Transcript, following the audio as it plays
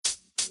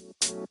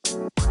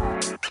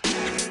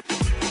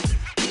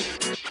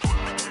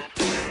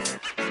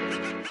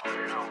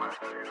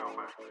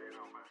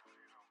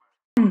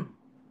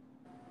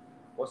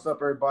What's up,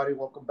 everybody?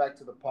 Welcome back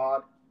to the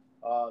pod.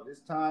 This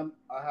time,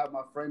 I have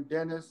my friend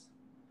Dennis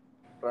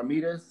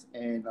Ramirez,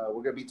 and we're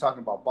going to be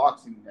talking about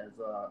boxing. As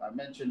I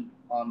mentioned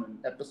on an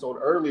episode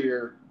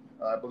earlier,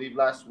 I believe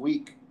last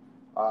week,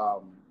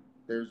 um,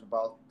 there's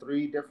about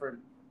three different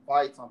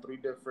fights on three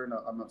different,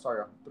 I'm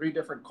sorry, on three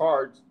different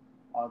cards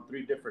on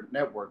three different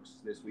networks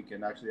this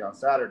weekend, actually on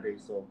Saturday.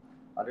 So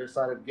I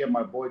decided to get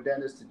my boy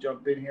Dennis to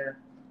jump in here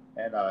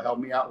and help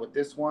me out with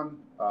this one.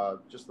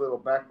 Just a little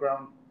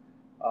background.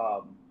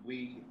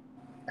 We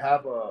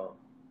have a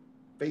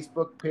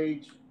Facebook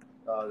page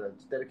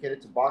that's dedicated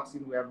to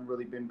boxing. We haven't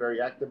really been very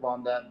active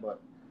on that,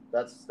 but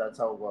that's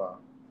how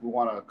we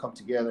want to come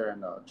together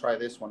and try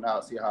this one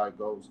out, see how it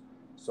goes.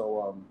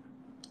 So,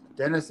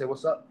 Dennis, say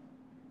what's up.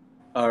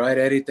 All right,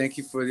 Eddie, thank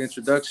you for the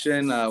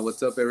introduction.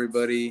 What's up,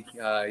 everybody?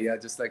 Yeah,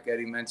 just like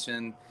Eddie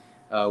mentioned,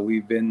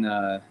 we've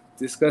been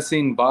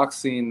discussing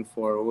boxing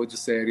for, what would you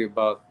say, Eddie,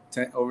 about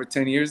over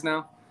 10 years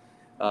now?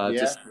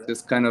 Yeah,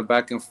 Just kind of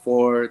back and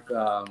forth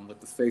with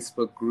the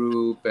Facebook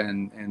group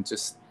and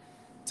just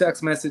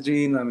text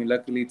messaging. I mean,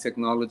 luckily,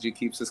 technology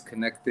keeps us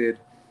connected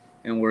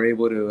and we're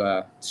able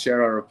to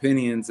share our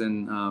opinions.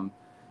 And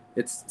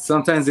it's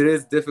sometimes it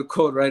is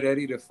difficult, right,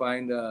 Eddie, to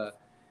find a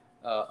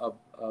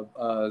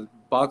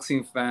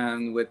boxing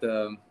fan with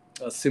a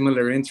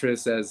similar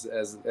interest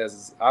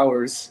as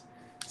ours.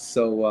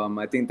 So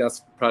I think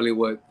that's probably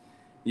where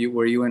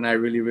you and I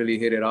really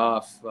hit it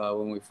off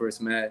when we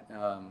first met.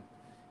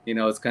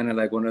 It's kind of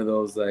like one of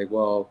those like,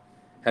 well,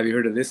 have you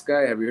heard of this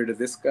guy? Have you heard of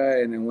this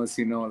guy? And then once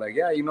you know, like,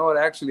 yeah, you know what,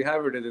 I actually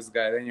have heard of this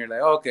guy. Then you're like,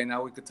 oh, okay,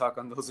 now we could talk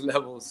on those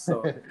levels.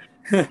 So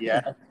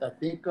yeah. I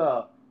think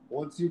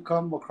once you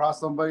come across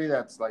somebody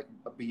that's like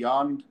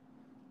beyond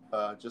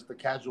just a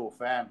casual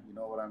fan, you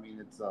know what I mean?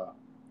 It's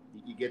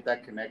you get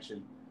that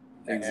connection.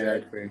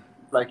 exactly. And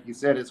like you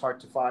said, it's hard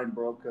to find,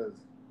 bro, because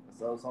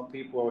some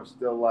people are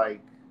still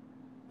like,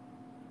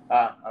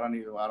 I don't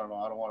know, I don't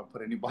want to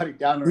put anybody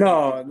down or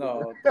No,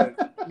 anything.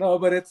 no,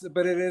 but it's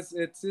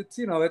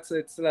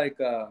like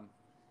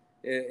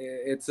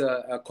it's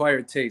a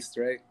acquired taste,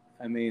 right?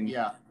 I mean,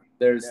 Yeah,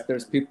 there's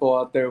definitely. people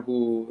out there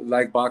who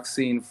like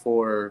boxing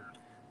for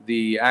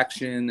the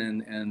action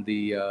and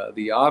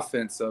the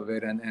offense of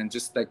it and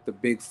just like the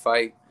big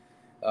fight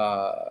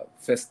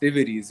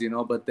festivities,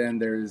 but then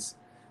there's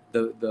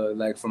the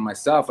like for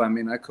myself, I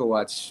mean, I could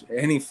watch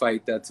any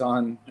fight that's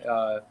on,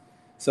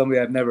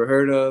 somebody I've never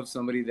heard of,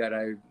 somebody that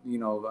I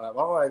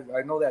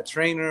know that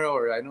trainer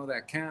or I know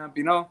that camp,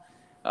 Yeah,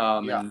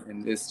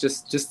 and it's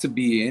just to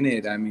be in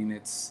it. I mean,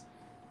 it's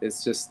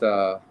just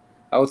I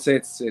would say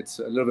it's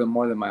a little bit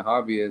more than my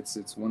hobby.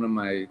 It's one of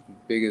my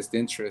biggest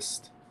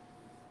interests.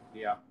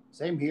 yeah.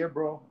 Same here,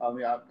 bro. I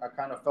mean, I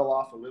kind of fell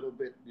off a little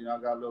bit. You know,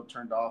 I got a little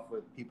turned off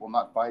with people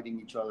not fighting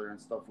each other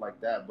and stuff like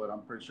that. But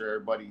I'm pretty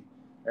sure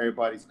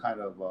everybody's kind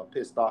of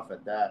pissed off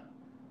at that.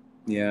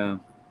 Yeah.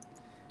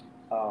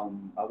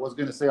 I was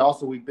gonna say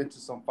also we've been to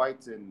some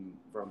fights in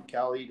from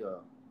Cali to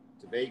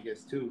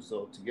Vegas too,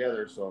 so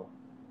together. So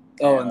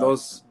Oh, and and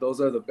those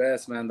are the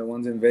best, man. The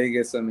ones in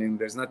Vegas. I mean,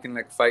 there's nothing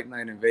like fight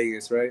night in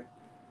Vegas, right?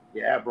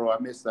 yeah, bro, I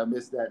miss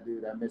that,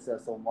 dude. I miss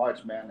that so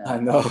much, man. I I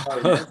know.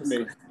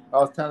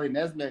 was telling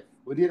Nesme,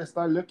 we need to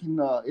start looking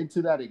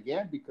into that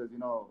again because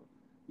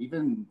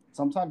even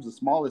sometimes the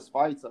smallest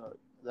fights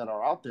that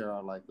are out there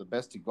are like the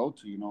best to go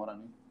to. You know what I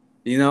mean?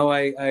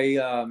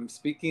 I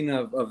speaking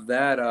of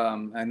that,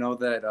 I know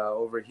that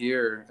over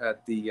here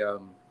at the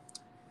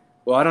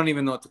well, I don't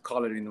even know what to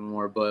call it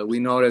anymore, but we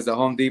know it as a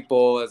Home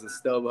Depot, as a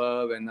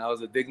StubHub, and now as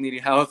a Dignity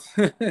House.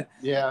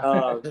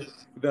 Yeah,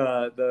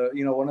 The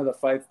one of the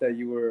fights that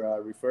you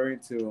were referring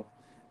to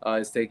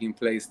is taking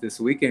place this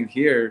weekend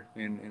here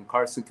in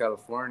Carson,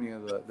 California.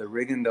 The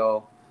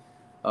Rigondeaux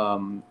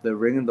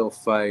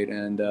fight,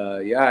 and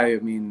yeah, I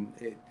mean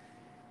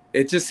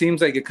it just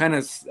seems like it kind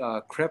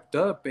of crept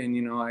up, and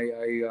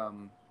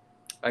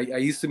I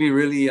used to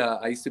be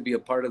I used to be a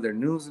part of their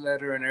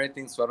newsletter and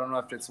everything, so I don't know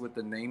if it's with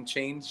the name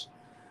change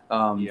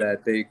yeah,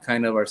 that they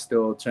kind of are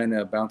still trying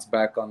to bounce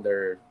back on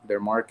their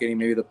marketing,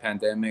 maybe the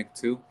pandemic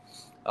too.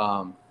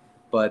 Um,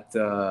 but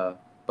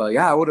but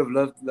yeah, I would have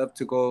loved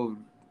to go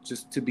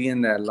just to be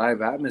in that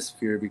live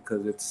atmosphere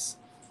because it's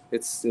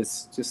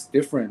just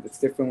different. It's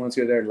different once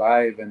you're there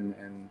live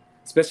and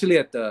especially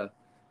at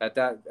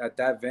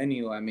that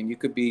venue. I mean, you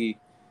could be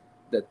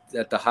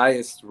at the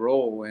highest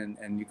row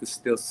and you could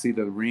still see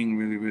the ring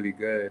really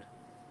good.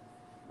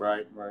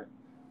 right, right.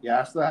 Yeah,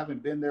 I still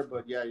haven't been there,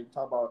 but yeah, you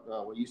talk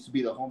about what used to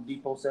be the Home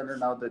Depot Center,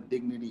 now the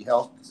Dignity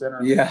Health Center.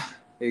 Yeah, Yeah,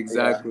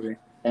 exactly.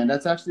 and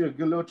that's actually a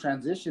good little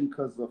transition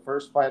because the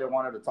first fight I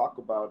wanted to talk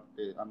about,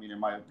 I mean, in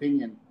my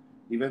opinion,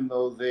 even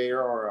though they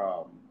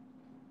are,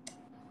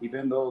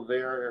 even though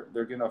they're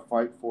gonna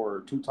fight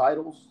for two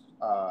titles,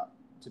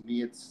 to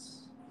me,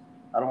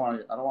 I don't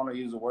want to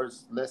use the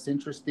words less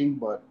interesting,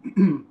 but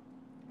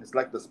it's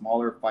like the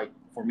smaller fight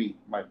for me,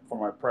 my for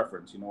my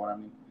preference. You know what I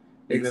mean?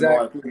 Even though I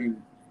Exactly. think,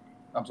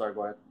 I'm sorry,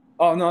 go ahead.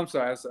 Oh no, I'm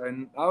sorry.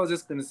 I was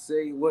just gonna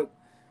say what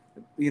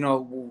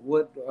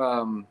what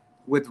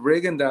with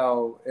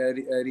Rigondeaux,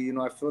 Eddie.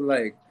 I feel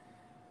like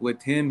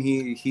with him,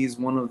 he's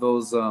one of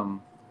those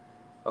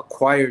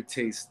acquired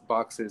taste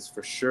boxes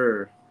for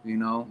sure.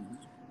 Yeah,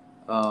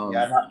 Um,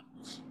 and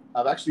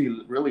I've actually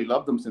really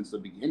loved him since the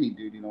beginning,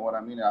 dude. You know what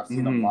I mean? I've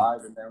seen him mhm.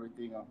 live and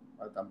everything.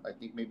 I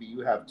think maybe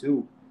you have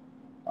too.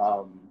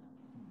 Um,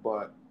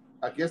 but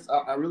I guess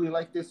I really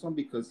like this one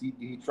because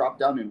he dropped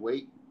down in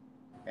weight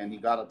and he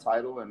got a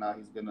title, and now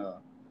he's gonna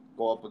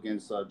go up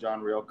against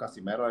John Real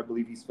Casimero. I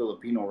believe he's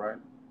Filipino, right?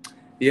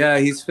 Yeah,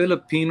 he's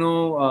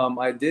Filipino.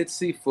 I did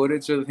see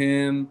footage of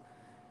him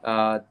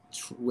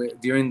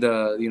during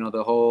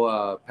the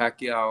whole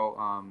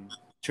Pacquiao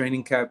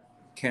training camp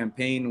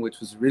campaign, which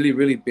was really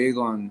really big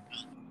on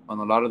a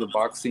lot of the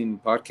boxing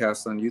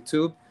podcasts on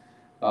YouTube.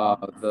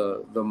 Uh-huh.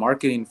 The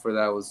marketing for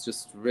that was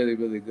just really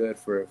really good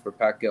for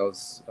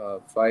Pacquiao's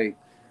fight.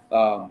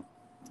 Um,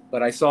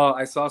 but I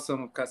saw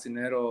some of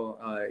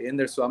Casinero in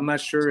there, so I'm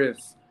not sure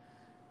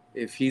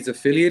if he's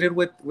affiliated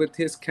with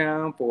his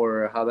camp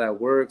or how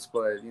that works.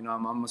 But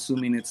I'm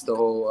assuming it's the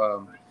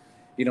whole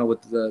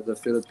with the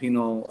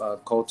Filipino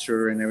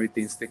culture and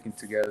everything sticking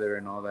together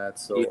and all that.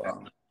 So Yeah,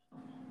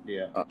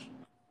 yeah. uh,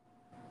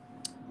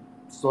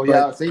 So but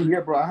yeah, same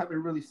here, bro. I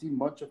haven't really seen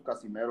much of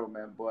Casimero,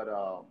 man, but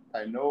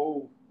I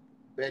know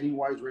betting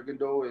wise,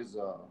 Rigondeaux is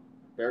a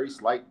very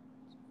slight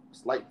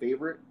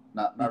favorite,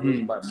 not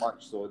really mhm. by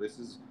much. So this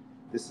is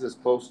as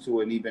close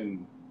to an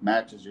even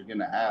match as you're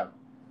gonna have.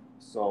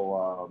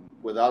 So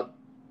without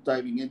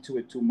diving into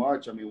it too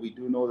much, I mean, we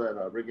do know that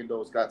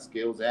Rigondeaux's got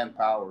skills and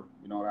power.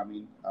 You know what I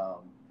mean?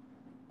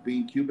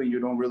 Being Cuban, you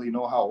don't really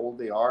know how old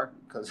they are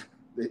because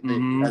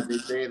Mhm. as they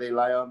say, they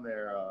lie on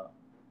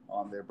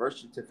their birth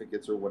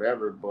certificates or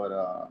whatever.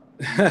 But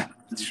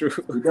he True.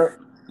 does,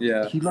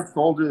 Yeah. he looks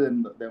older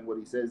than what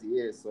he says he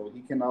is, so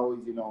he can always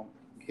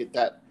hit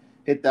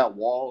that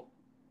wall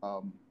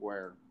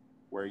where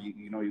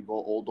you go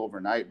old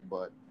overnight.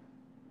 But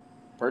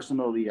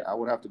personally, I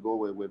would have to go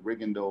with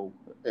Rigondeaux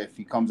if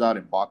he comes out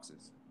in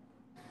boxes.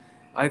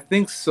 I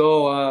think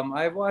so.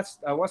 I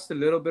watched a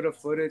little bit of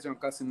footage on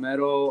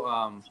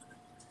Casimero,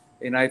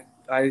 and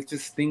I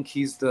just think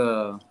he's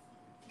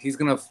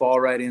gonna fall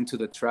right into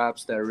the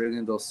traps that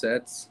Rigondeaux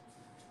sets.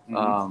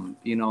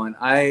 Mm-hmm. And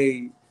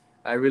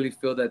I really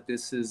feel that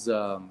this is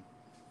a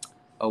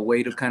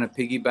way to kind of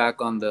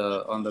piggyback on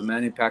the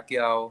Manny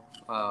Pacquiao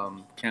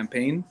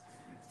campaign.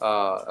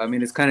 I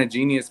mean, it's kind of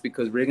genius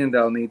because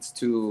Rigondeaux needs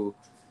to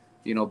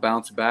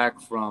bounce back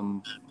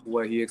from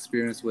what he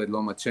experienced with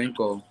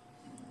Lomachenko.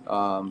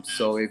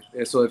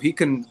 So if he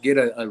can get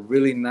a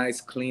really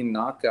nice clean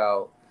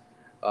knockout,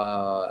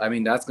 I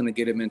mean that's going to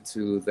get him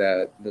into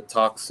the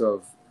talks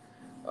of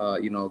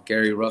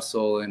Gary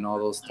Russell and all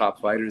those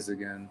top fighters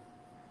again.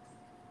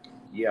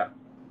 Yeah.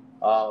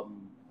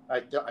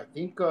 I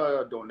think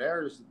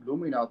Donaire is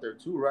looming out there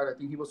too, right? I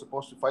think he was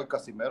supposed to fight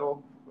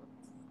Casimero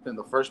in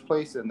the first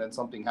place, and then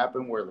something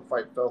happened where the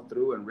fight fell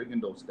through, and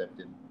Rigondeaux stepped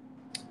in.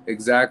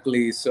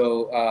 Exactly.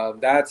 So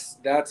that's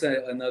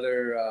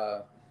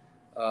another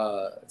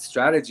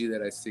strategy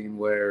that I've seen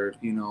where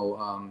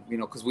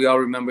because we all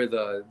remember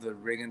the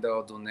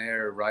Rigondeaux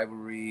Donaire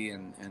rivalry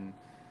and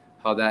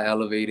how that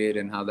elevated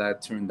and how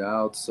that turned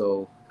out.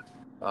 So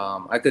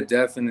I could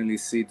definitely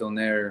see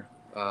Donaire,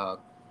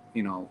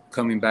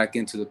 coming back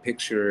into the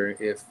picture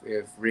if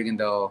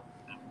Rigondeaux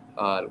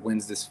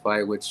wins this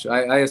fight, which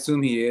I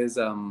assume he is.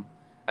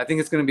 I think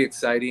it's going to be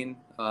exciting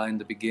in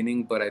the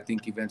beginning, but I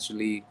think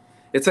eventually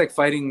it's like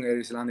fighting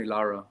Erislan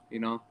Lara.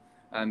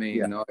 I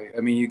Yeah.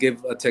 mean, you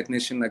give a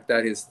technician like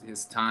that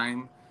his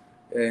time,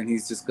 and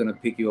he's just going to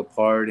pick you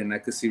apart. And I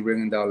could see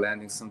Rigondeaux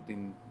landing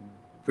something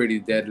pretty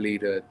deadly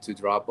to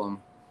drop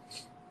him.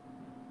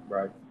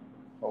 Right.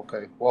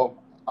 Okay. Well,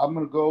 I'm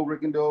gonna go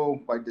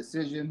Rigondeaux by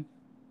decision,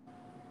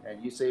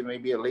 and you say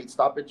maybe a late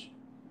stoppage.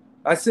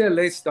 I say a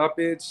late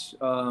stoppage.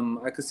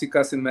 I could see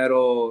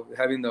Casimero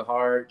having the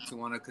heart to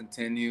want to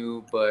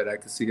continue, but I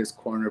could see his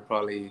corner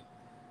probably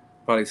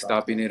Stop.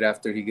 stopping it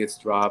after he gets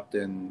dropped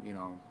and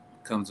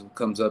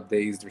comes up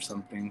dazed or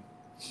something.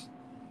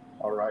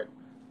 All right.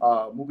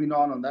 Moving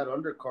on that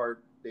undercard,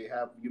 they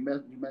have you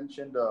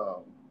mentioned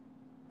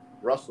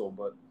Russell,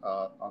 but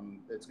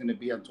it's going to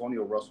be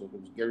Antonio Russell,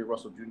 who's Gary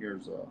Russell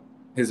Jr.'s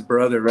His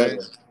brother, right?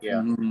 brother.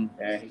 Yeah, Mm-hmm.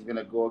 and he's going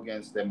to go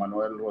against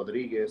Emmanuel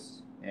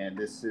Rodriguez, and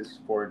this is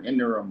for an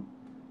interim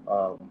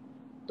um,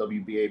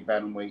 WBA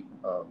bantamweight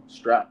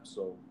strap.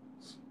 So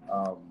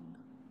um,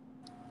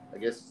 I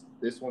guess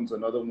this one's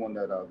another one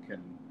that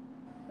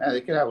man,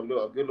 they could have a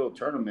good little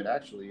tournament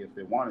actually if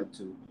they wanted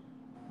to.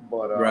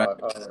 But Right.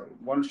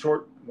 one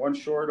short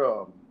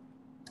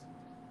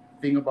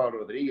thing about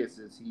Rodriguez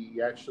is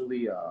he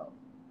actually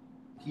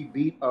he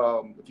beat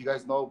if you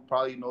guys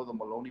probably know the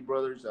Moloney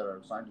brothers that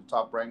are signed to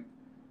Top Rank.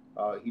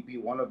 He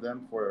beat one of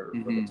them for the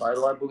Mm-hmm.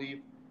 title, I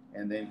believe,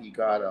 and then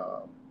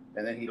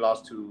he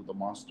lost to the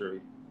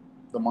monster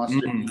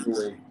Mm-hmm.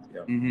 Inoue.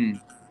 Yeah. Mm-hmm.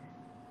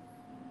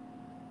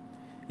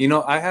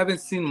 I haven't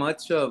seen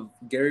much of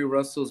Gary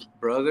Russell's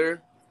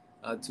brother,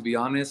 to be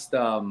honest.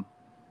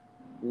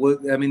 What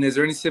I mean, is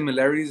there any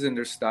similarities in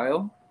their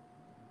style?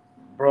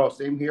 Bro,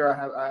 same here.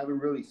 I haven't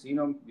really seen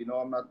them. You know,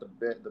 I'm not the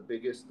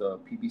biggest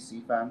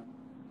PBC fan,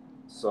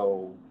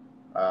 so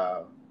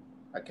uh,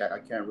 I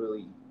can't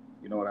really,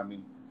 you know what I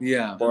mean.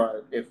 Yeah,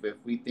 But if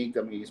we think,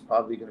 I mean, he's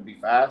probably going to be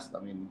fast. I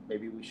mean,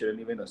 maybe we shouldn't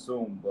even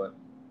assume, but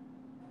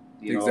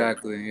you know,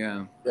 exactly.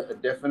 Yeah,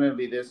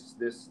 definitely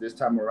this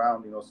time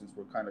around, you know, since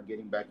we're kind of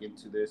getting back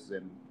into this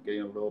and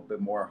getting a little bit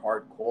more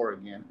hardcore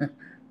again,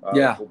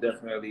 yeah, we'll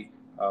definitely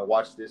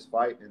watch this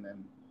fight and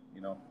then,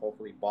 you know,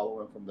 hopefully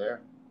follow him from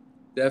there.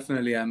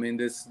 definitely. I mean,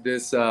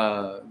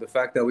 the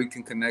fact that we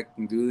can connect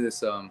and do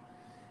this,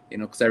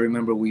 because I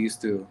remember we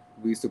used to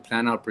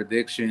plan out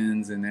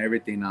predictions and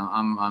everything. Now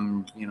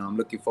I'm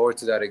looking forward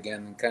to that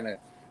again and kind of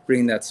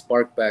bring that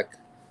spark back.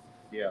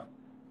 Yeah,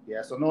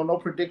 yeah. So no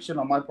prediction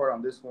on my part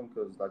on this one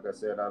because, like I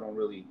said, I don't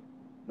really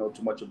know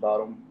too much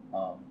about him.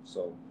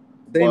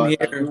 Same But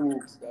here.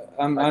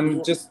 I'm I I'm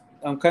do. just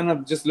I'm kind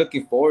of just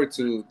looking forward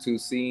to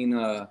seeing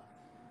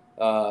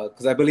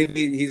because I believe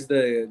he's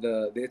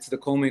the it's the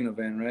co-main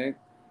event, right?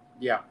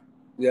 Yeah,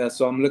 Yeah,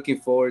 so I'm looking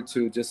forward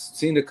to just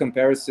seeing the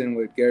comparison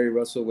with Gary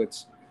Russell,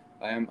 which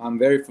I'm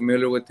very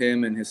familiar with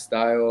him and his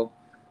style,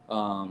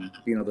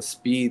 the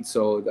speed.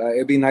 So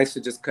it'd be nice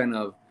to just kind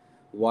of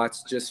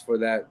watch just for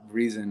that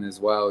reason as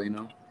well.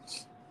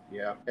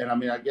 yeah. And I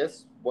mean, I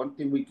guess one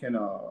thing we can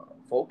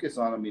focus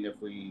on. I mean,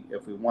 if we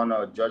want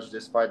to judge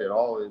this fight at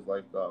all, is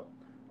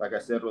like I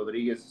said,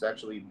 Rodriguez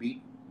actually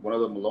beat one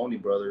of the Moloney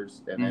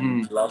brothers, and then Hmm.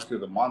 he lost to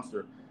the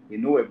monster. He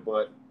knew it,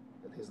 but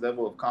his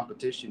level of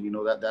competition, you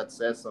know, that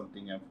says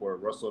something. And for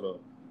Russell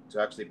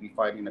to actually be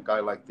fighting a guy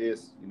like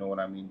this, you know what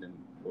I mean? Then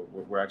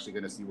we're actually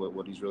going to see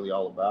what he's really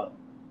all about.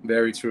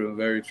 Very true.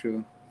 Very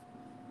true.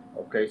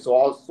 Okay, so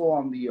also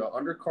on the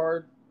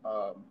undercard,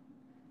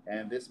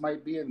 and this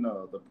might be in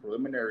the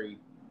preliminary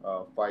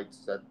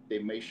fights that they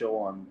may show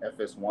on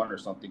FS1 or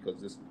something.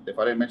 Because this, if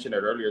I didn't mention it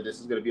earlier, this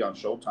is going to be on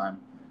Showtime.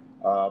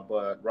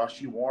 But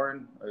Rashi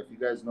Warren, if you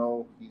guys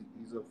know,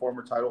 he's a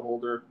former title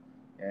holder,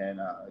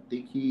 and I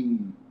think he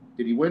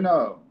did he win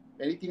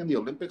anything in the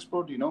Olympics,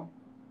 bro? Do you know?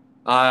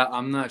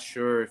 I'm not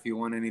sure if he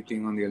won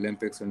anything on the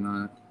Olympics or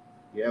not.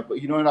 Yeah,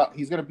 but you know what?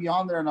 He's gonna be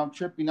on there, and I'm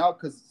tripping out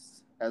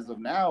because as of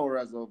now, or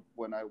as of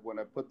when I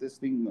put this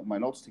thing, my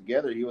notes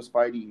together, he was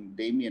fighting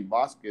Damian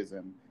Vasquez,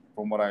 and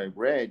from what I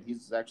read,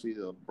 he's actually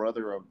the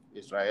brother of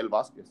Israel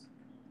Vasquez.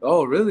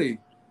 Oh, really?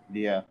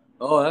 Yeah,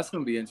 Oh, that's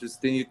gonna be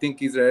interesting. You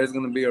think Israel is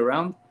gonna be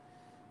around?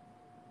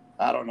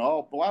 I don't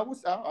know, but I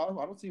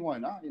don't see why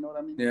not. You know what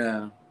I mean?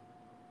 Yeah.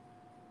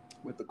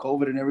 With the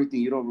COVID and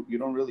everything, you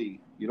don't really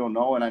you don't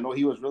know, and I know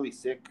he was really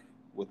sick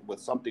with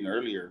something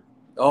earlier,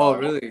 Oh, uh,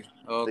 really?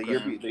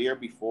 Okay. the year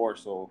before,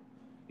 so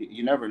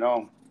you never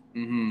know.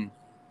 Mm-hmm.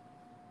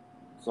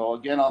 So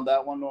again, on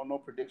that one, no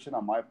prediction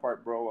on my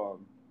part, bro.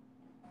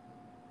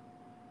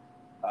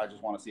 I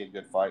just want to see a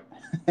good fight.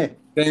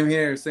 Same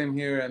here. Same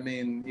here. I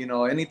mean,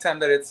 anytime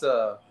that it's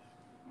a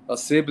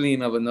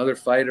sibling of another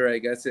fighter, I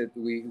guess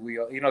we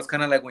it's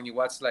kind of like when you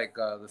watch like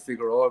the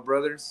Figueroa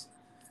brothers.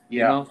 You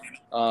Yeah,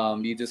 know,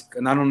 you just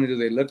not only do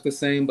they look the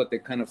same, but they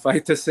kind of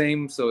fight the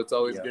same. So it's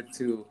always yeah, good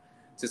to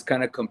just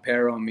kind of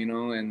compare them,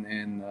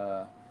 and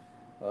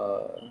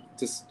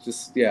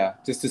just yeah,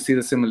 just to see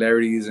the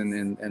similarities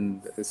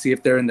and see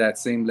if they're in that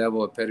same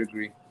level of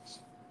pedigree.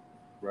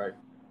 right.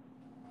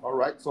 All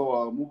right.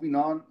 So moving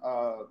on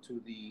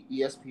to the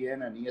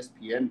ESPN and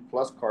ESPN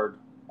Plus card.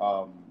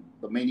 Um,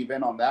 the main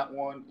event on that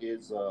one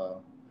is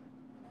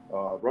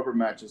rubber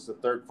match. It's the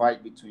third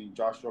fight between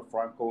Joshua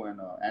Franco and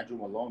Andrew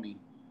Moloney.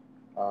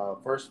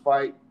 First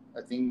fight,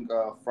 I think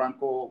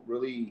Franco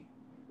really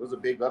was a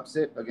big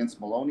upset against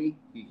Moloney.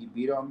 He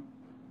beat him.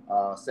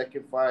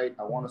 Second fight,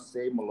 I want to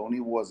say Moloney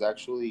was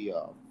actually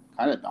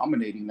kind of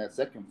dominating that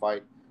second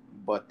fight,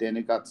 but then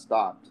it got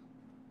stopped.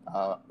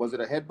 Was it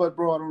a headbutt,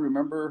 bro? I don't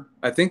remember.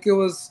 I think it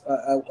was.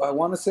 I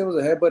want to say it was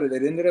a head, but it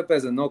ended up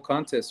as a no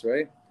contest,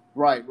 right?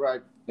 Right,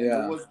 right. And it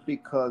Yeah. was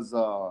because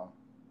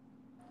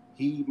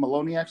he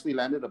Maloney actually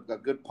landed a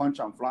good punch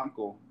on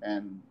Franco,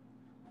 and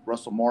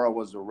Russell Mora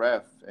was the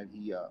ref, and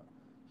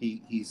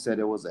he said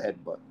it was a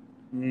headbutt.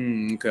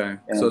 Okay.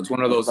 So it's And,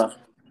 one of and those yeah,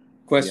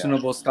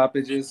 questionable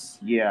stoppages.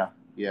 yeah,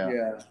 yeah.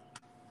 Yeah.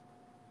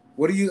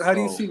 How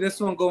do you So see this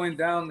one going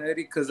down,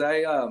 Eddie? Because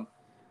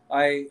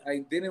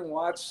I didn't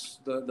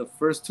watch the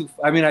first two.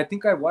 I mean, I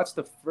think I watched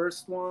the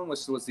first one,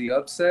 which was the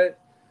upset,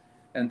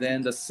 and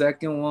then the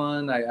second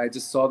one, I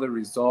just saw the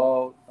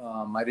result.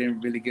 I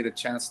didn't really get a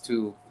chance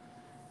to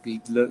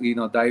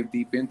dive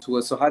deep into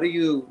it. So how do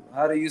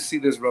you see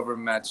this rubber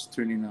match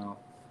turning out?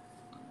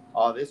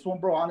 this one,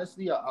 bro.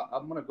 Honestly,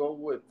 I'm gonna go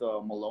with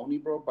Maloney,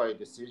 bro, by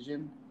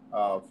decision.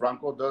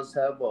 Franco does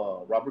have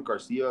Robert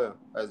Garcia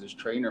as his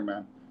trainer,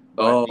 man,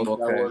 but I Oh, think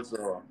that okay. was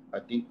I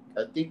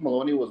think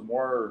Maloney was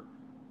more.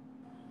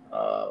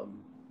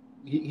 Um,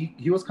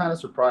 he was kind of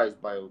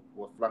surprised by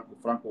what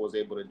Franco was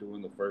able to do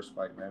in the first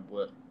fight, man.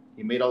 But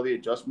he made all the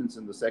adjustments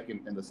in the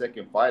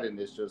second fight, and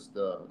it's just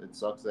it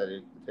sucks that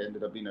it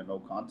ended up being a no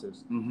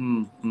contest.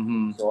 Mm-hmm.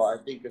 Mm-hmm. So I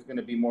think it's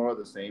gonna be more of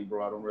the same,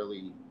 bro. I don't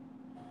really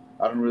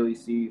I don't really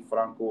see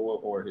Franco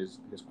or his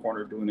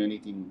corner doing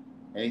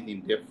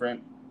anything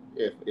different,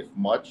 if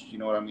much. You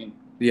know what I mean?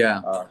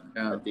 Yeah, I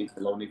yeah. think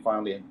Moloney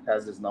finally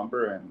has his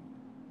number, and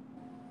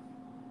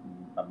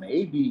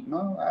maybe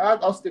no.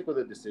 I'll stick with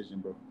a decision,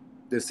 bro.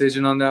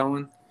 Decision on that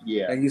one.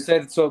 Yeah. And you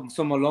said so.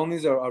 So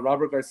Maloney's a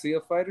Robert Garcia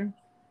fighter.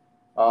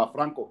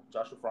 Franco,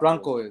 Joshua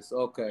Franco is. Franco is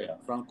okay. Yeah.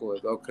 Franco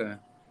is okay.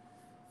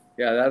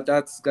 Yeah,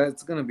 that's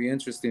gonna be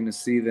interesting to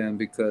see then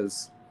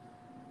because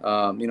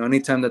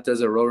anytime that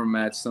there's a rubber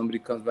match, somebody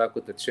comes back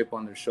with a chip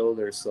on their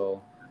shoulder.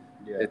 So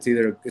Yeah. it's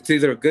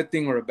either a good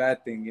thing or a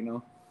bad thing, you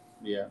know.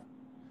 Yeah.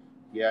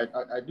 Yeah.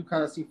 I do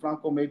kind of see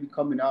Franco maybe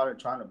coming out and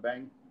trying to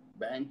bang.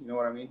 You know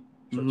what I mean?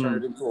 Turn Hmm.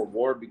 it into a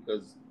war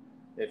because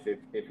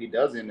if he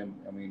doesn't,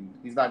 I mean,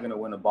 he's not gonna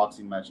win a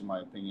boxing match in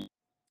my opinion.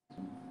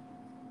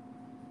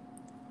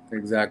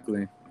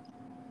 Exactly.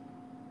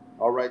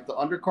 All right, the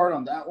undercard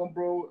on that one,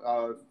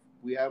 bro.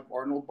 We have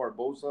Arnold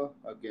Barboza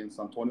against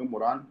Antonio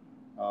Moran.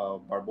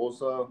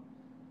 Barboza,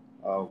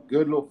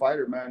 good little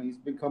fighter, man. He's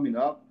been coming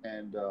up,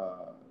 and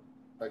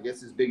I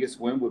guess his biggest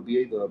win would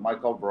be the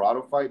Mike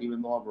Alvarado fight,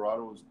 even though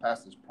Alvarado was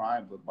past his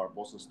prime, but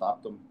Barboza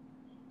stopped him.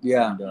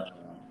 Yeah.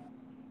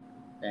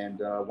 And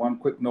one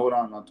quick note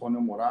on Antonio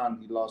Moran,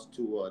 he lost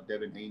to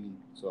Devin Haney.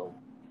 So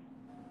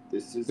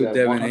this is To at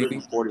Devin Haney.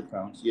 140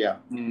 pounds. Yeah.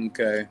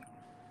 Okay.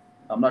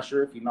 I'm not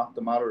sure if he knocked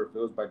him out or if it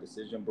was by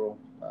decision, bro.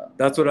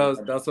 That's what I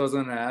was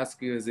gonna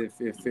ask you is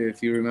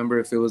if you remember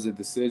if it was a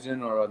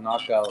decision or a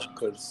knockout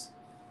because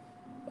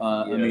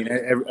Yeah.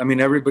 I mean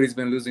everybody's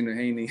been losing to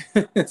Haney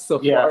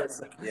so Yeah. far.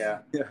 So, Yeah.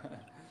 yeah.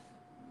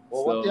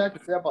 Well, one thing I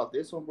can say about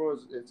this one, bro,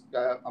 is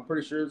I'm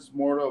pretty sure it's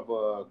more of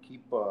a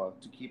keep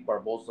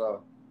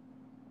Barbosa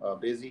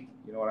busy.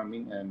 You know what I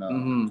mean?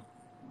 And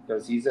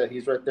because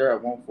he's right there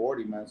at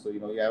 140, man. So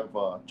you have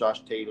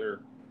Josh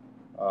Taylor.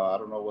 I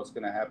don't know what's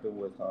gonna happen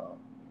with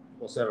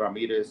Jose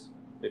Ramirez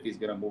if he's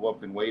gonna move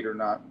up in weight or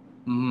not.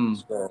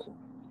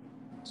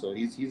 So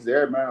he's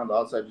there, man, on the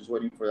outside, just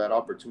waiting for that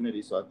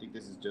opportunity. So I think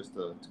this is just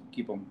to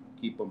keep him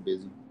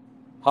busy.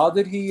 How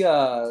did he?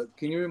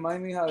 Can you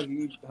remind me how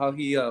he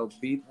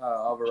beat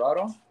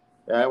Alvarado?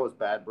 Yeah, it was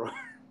bad, bro.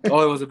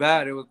 Oh, it was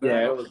bad. It was bad.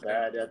 Yeah, it was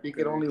bad. I think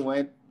it only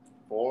went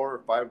 4 or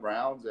 5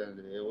 rounds, and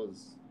it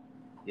was,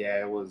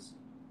 yeah,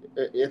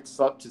 it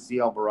sucked to see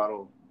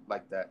Alvarado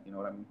like that. You know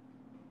what I mean?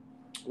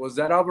 Was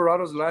that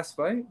Alvarado's last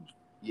fight?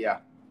 Yeah.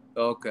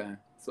 Okay,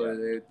 so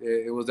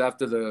it was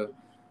after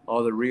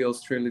all the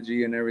Rios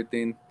trilogy and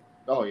everything.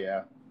 Oh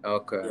yeah.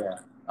 Okay. Yeah,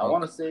 I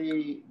want to say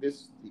it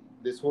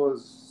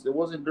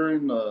wasn't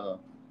during the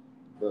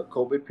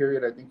COVID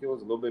period. I think it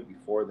was a little bit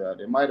before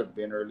that. It might have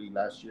been early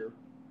last year.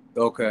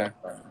 Okay.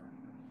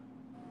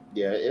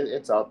 Yeah,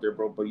 it's out there,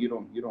 bro. But you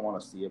don't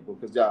want to see it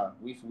because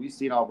we've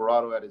seen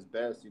Alvarado at his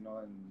best, and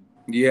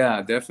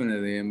yeah,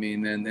 definitely. I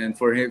mean, and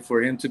for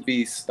him to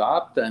be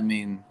stopped, I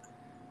mean,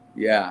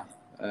 yeah,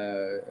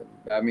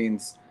 that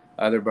means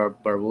either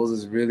Barbosa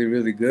is really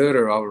really good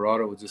or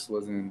Alvarado just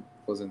wasn't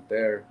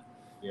there.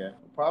 Yeah,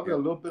 probably a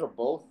little bit of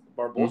both.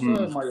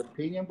 Barbosa, in my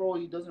opinion, bro,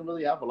 he doesn't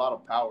really have a lot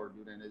of power,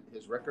 dude, and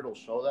his record will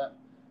show that.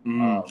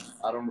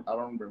 I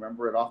don't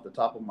remember it off the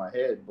top of my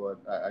head, but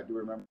I do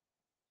remember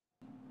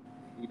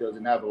he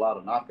doesn't have a lot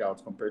of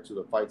knockouts compared to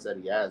the fights that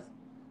he has.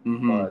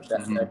 But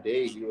that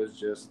day he was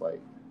just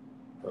like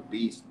a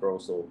beast, bro.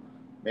 So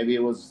maybe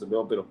it was a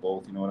little bit of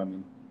both. You know what I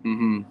mean?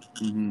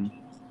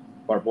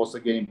 Barbosa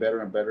getting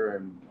better and better,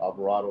 and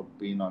Alvarado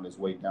being on his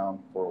way down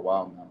for a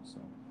while now. So.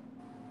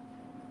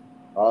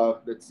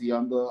 Let's see,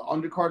 on the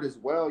undercard as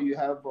well, you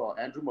have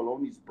Andrew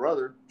Moloney's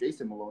brother,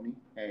 Jason Moloney,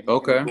 and he's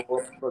going to go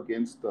up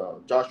against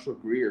Joshua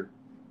Greer.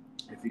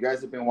 If you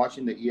guys have been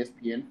watching the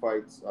ESPN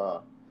fights,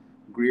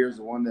 Greer's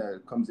the one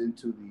that comes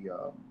into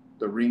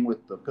the ring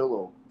with the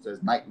pillow. It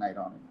says "Night Night"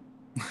 on it.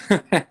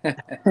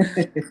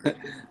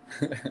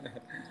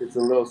 It's a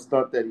little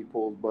stunt that he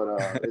pulls, but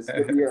it's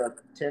going to be a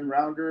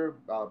 10-rounder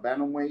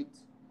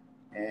bantamweight.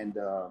 And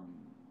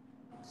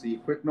see,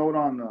 quick note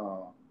on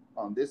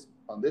this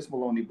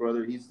Moloney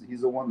brother, he's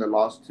the one that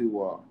lost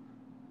to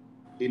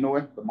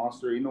Inoue, the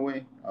monster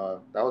Inoue.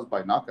 That was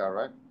by knockout,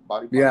 right?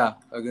 Body punch. Yeah,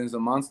 against the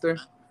monster.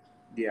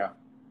 Yeah.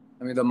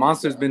 I mean, the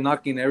monster's been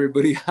knocking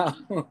everybody out.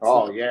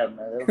 Oh yeah,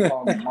 man, they don't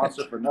call him the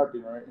monster for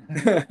nothing, right?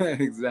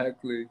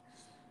 Exactly.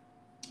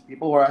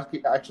 People were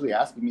actually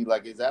asking me,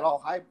 like, is that all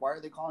hype? Why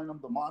are they calling him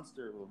the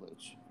monster? Well,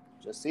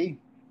 just see.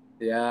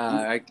 Yeah,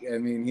 I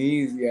mean,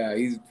 he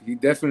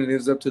definitely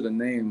lives up to the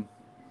name.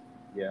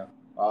 Yeah.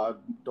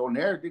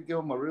 Donaire did give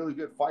him a really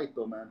good fight,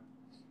 though, man.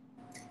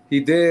 He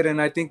did,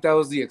 and I think that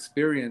was the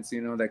experience,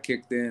 that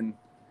kicked in.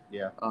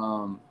 Yeah.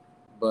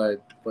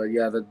 But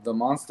yeah, the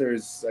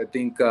monsters. I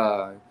think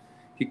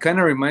he kind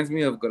of reminds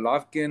me of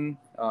Golovkin.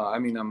 I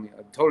mean,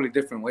 totally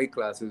different weight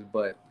classes,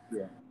 but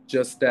yeah,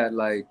 just that,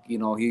 like,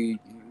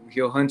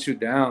 he'll hunt you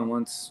down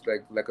once,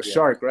 like a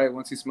shark, right?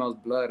 Once he smells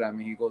blood, I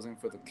mean, he goes in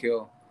for the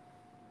kill.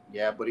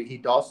 Yeah, but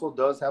he also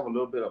does have a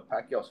little bit of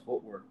Pacquiao's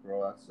footwork,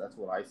 bro. That's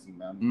what I see,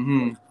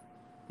 man.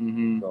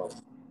 So,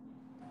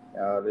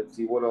 let's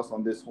see what else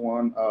on this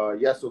one.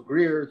 So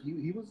Greer,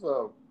 he was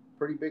a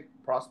pretty big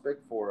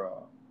prospect for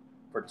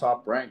for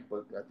Top Rank,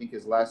 but I think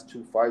his last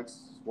two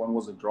fights, one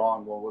was a draw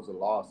and one was a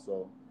loss.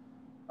 So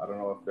I don't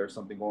know if there's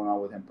something going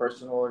on with him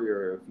personally,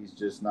 or if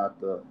he's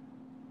not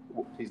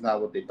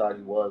what they thought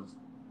he was.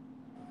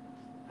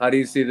 How do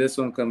you see this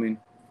one coming?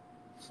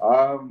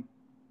 Um,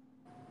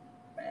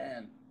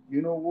 Man,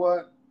 you know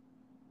what?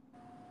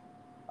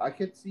 I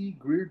could see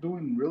Greer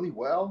doing really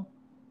well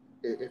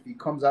if he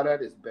comes out at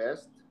his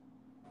best,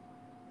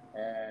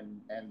 and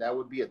that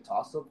would be a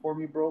toss up for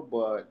me, bro.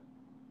 But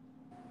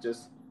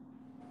just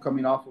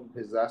coming off of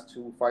his last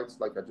two fights,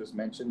 like I just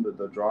mentioned,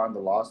 the draw and the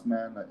loss,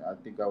 man, I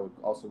think I would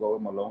also go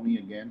with Moloney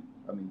again.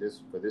 I mean,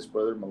 this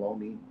brother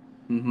Moloney,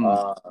 Mm-hmm.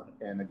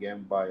 and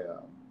again by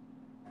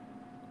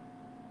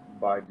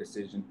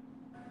decision.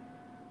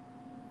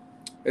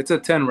 It's a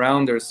 10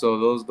 rounder, so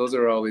those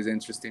are always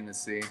interesting to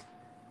see.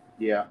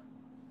 Yeah,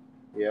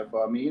 yeah,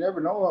 but I mean, you never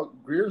know.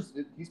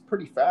 He's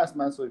pretty fast,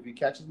 man. So if he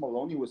catches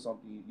Moloney with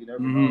something, you never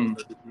know.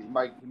 Mm-hmm. He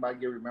might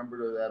get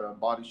remembered of that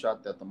body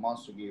shot that the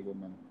monster gave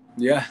him, and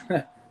Yeah, all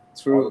the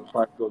true.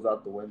 pride goes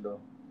out the window.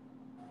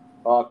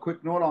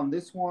 Quick note on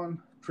this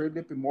one: Trey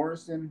Lippy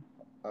Morrison.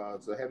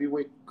 It's a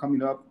heavyweight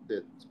coming up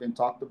that's been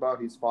talked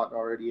about. He's fought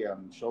already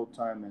on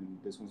Showtime, and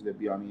this one's gonna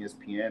be on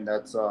ESPN.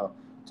 That's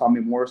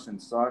Tommy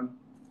Morrison's son.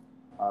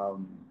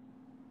 Um,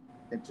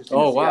 Interesting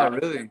to Oh see. wow,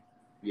 really?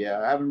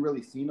 Yeah, I haven't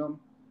really seen him.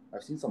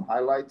 I've seen some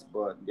highlights,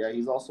 but yeah,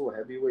 he's also a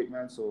heavyweight,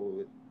 man.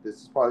 So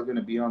this is probably going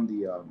to be on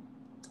the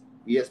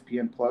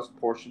ESPN Plus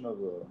portion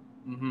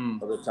Mm-hmm.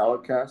 of the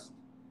telecast.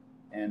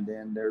 And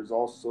then there's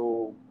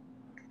also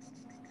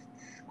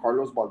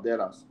Carlos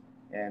Balderas,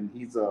 and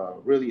he's a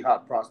really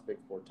hot prospect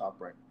for Top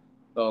Rank.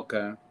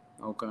 Okay.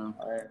 Okay.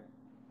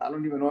 I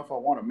don't even know if I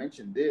want to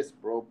mention this,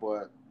 bro,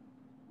 but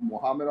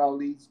Muhammad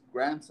Ali's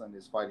grandson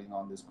is fighting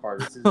on this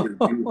card. It's his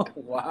debut.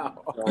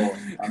 Wow. So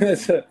I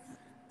There's mean,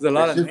 a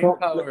lot let's of just name hope.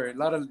 power. A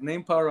lot of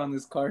name power on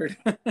this card.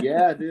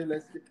 Yeah, dude.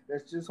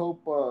 Let's just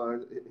hope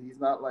he's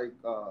not like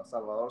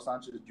Salvador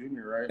Sanchez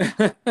Jr.,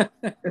 Right?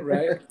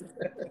 right?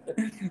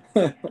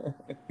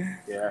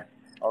 Yeah.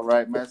 All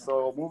right, man.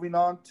 So moving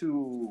on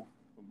to,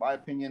 in my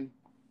opinion,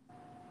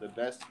 the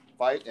best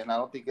fight, and I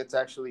don't think it's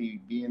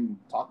actually being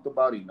talked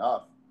about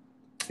enough.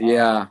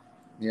 Yeah.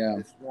 Yeah.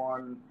 This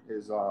one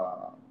is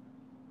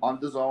on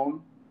the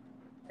zone,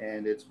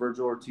 and it's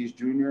Virgil Ortiz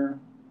Jr.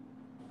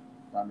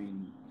 I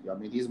mean,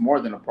 he's more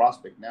than a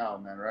prospect now,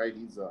 man. Right?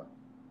 He's So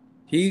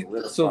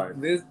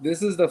solidified.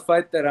 this is the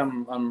fight that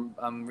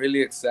I'm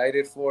really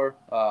excited for.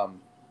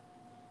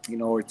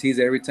 Ortiz,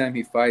 every time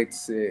he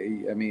fights,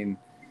 I mean,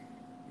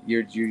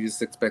 you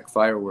just expect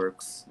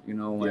fireworks,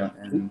 Yeah.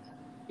 and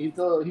He's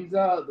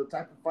the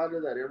type of fighter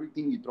that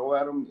everything you throw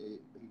at him,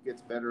 he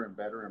gets better and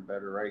better and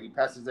better, right? He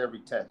passes every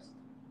test.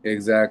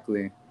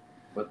 exactly.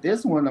 But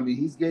this one, I mean,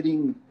 he's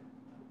getting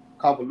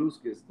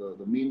Kavaluskas,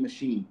 the Mean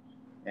Machine.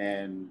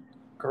 And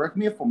correct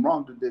me if I'm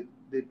wrong, did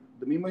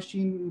the Mean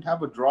Machine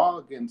have a draw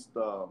against,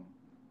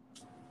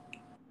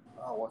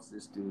 what's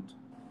this dude?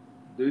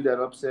 Dude that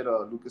upset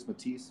Lucas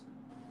Matisse?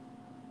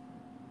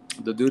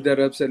 The dude that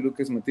upset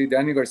Lucas Mati,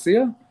 Danny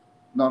Garcia.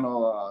 No,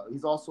 no,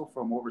 he's also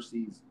from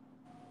overseas.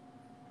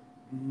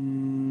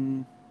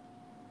 Mm,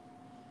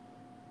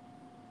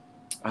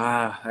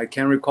 I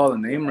can't recall the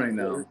name right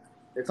now.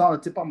 It's on the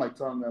tip of my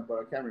tongue, but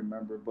I can't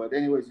remember. But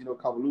anyways,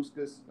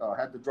 Kavaluskas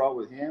had the draw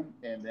with him,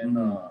 and then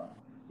Mm-hmm.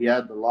 he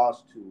had the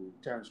loss to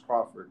Terrence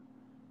Crawford.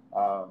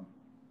 Um,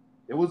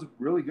 it was a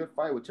really good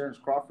fight with Terrence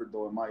Crawford,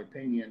 though, in my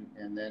opinion.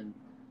 And then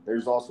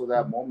there's also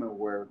that moment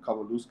where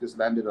Kavaluskas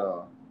landed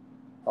a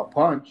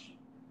punch,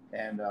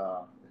 and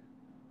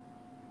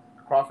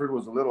Crawford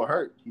was a little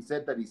hurt. He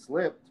said that he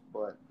slipped,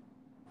 but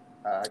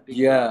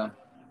Yeah.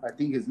 I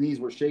think his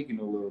knees were shaking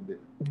a little bit.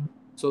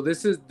 So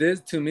this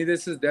to me,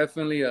 this is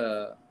definitely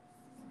a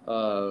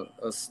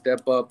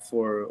step up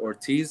for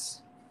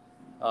Ortiz.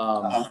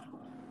 Uh-huh.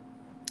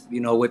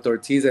 With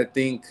Ortiz, I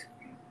think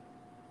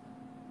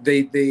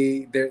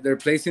they're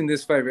placing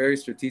this fight very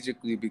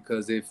strategically,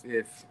 because if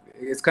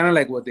it's kind of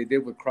like what they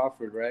did with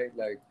Crawford, right?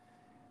 Like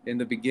in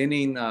the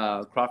beginning,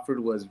 Crawford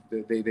was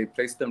they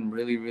placed them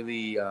really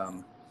really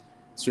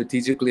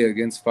strategically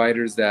against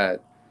fighters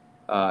that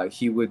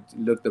he would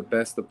look the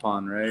best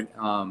upon, right?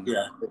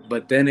 Yeah.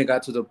 But then it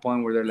got to the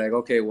point where they're like,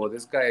 okay, well,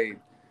 this guy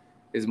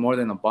is more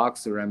than a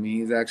boxer. I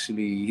mean,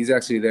 he's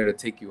actually there to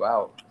take you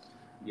out.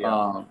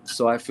 Yeah.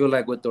 So I feel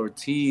like with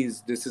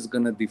Ortiz, this is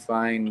gonna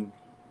define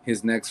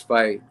his next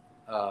fight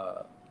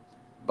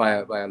by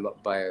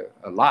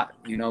a lot,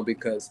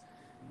 because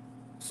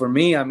for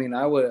me, I mean,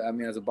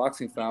 as a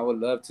boxing fan, I would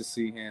love to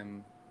see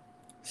him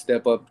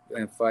step up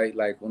and fight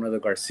like one of the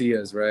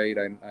Garcias, right?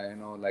 I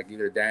know, like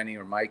either Danny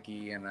or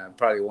Mikey, and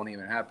probably won't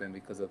even happen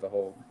because of the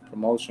whole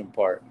promotion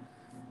part.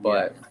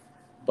 But Yeah.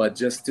 but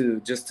just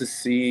to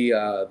see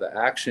the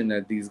action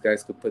that these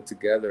guys could put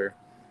together,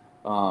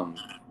 um,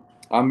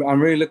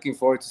 I'm really looking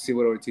forward to see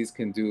what Ortiz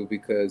can do,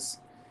 because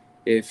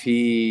if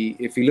he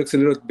looks a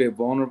little bit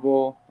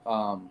vulnerable,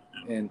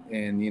 and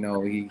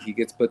he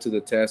gets put to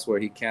the test where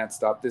he can't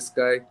stop this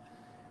guy.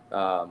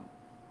 Um,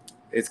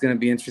 it's going to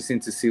be interesting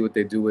to see what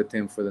they do with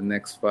him for the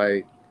next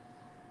fight.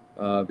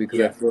 because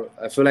Yeah.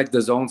 I feel like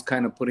the zone's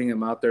kind of putting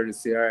him out there to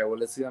see. All right, well,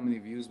 let's see how many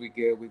views we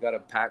get. We got a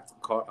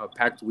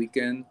packed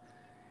weekend,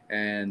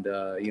 and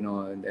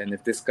and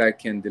if this guy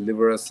can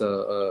deliver us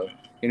a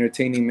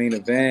entertaining main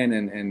event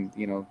and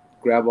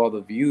grab all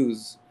the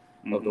views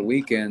of the Hmm.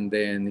 weekend,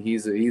 then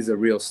he's a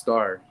real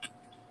star.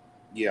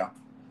 Yeah.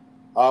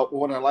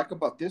 What I like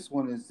about this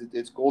one is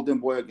it's Golden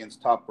Boy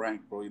against Top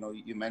Rank, bro.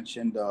 You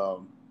mentioned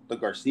the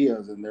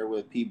Garcias, and they're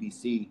with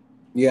PBC,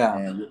 Yeah,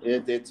 and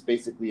it's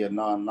basically a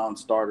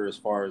non-starter as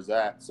far as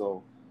that.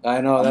 So I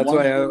know. I'm That's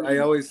why I wondering,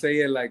 always say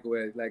it like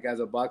as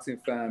a boxing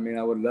fan. I mean,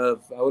 I would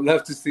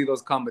love to see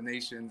those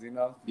combinations,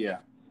 yeah.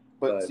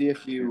 But But see,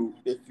 if you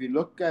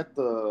look at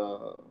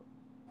the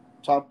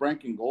Top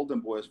Rank and Golden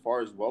Boy as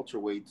far as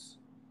welterweights,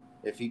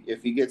 if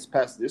he gets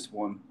past this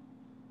one,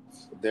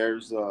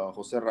 there's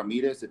Jose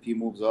Ramirez. If he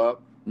moves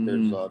up,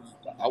 there's mhm.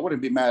 I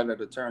wouldn't be mad at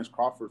the Terrence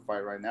Crawford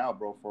fight right now,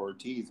 bro, for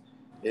Ortiz.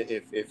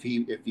 If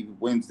he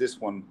wins this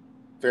one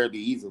fairly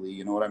easily,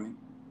 you know what I mean?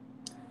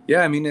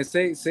 Yeah, I mean,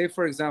 say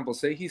for example,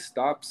 say he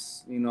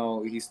stops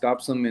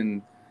him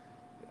in,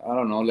 I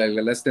don't know, like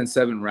less than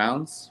 7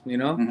 rounds,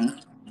 Hmm.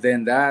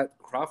 then that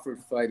Crawford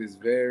fight is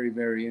very,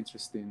 very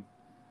interesting,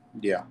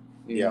 Yeah,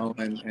 yeah,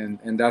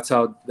 and that's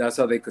how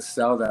they could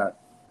sell that,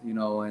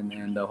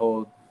 and the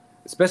whole,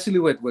 especially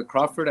with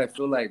Crawford, I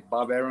feel like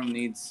Bob Arum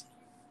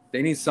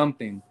they need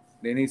something,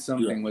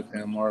 yeah, with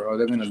him, or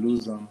they're gonna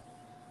lose him.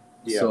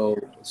 yeah,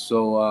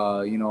 So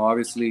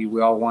obviously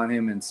we all want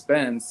him and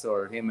Spence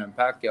or him and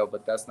Pacquiao,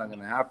 but that's not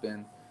gonna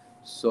happen.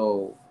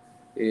 So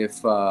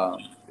if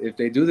if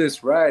they do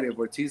this right, if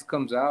Ortiz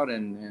comes out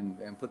and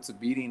puts a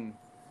beating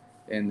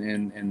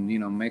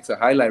and makes a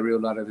highlight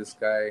reel out of this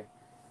guy,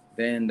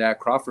 then that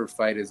Crawford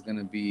fight is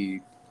gonna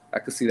be. I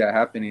could see that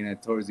happening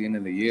towards the end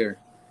of the year.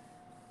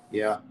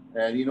 yeah.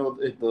 And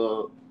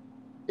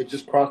it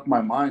just crossed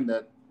my mind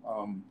that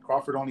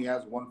Crawford only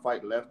has one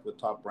fight left with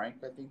Top Rank,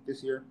 I think,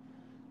 this year,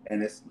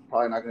 and it's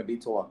probably not going to be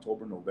till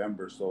October,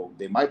 November. So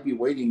they might be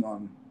waiting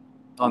On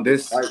on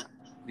this this, fight.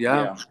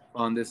 yeah, Yeah,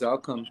 on this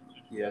outcome.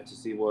 yeah, to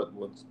see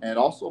what's, and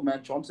also,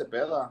 man, Chon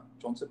Cepeda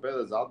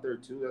is out there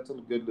too. That's a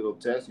good little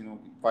test.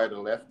 Fight a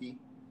lefty,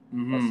 a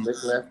Hmm.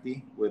 slick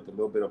lefty with a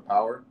little bit of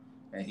power,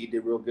 and he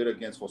did real good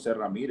against Jose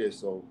Ramirez.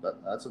 So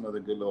that's another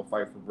good little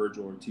fight for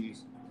Virgil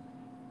Ortiz.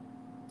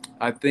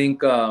 I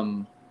think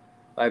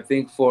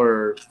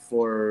for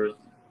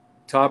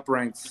Top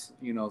Rank's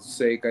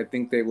sake, I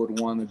think they would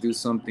want to do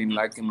something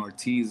like an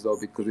Ortiz though,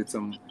 because it's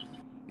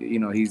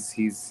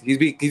he's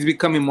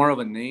becoming more of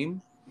a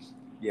name.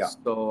 Yeah,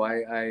 So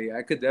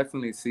I could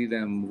definitely see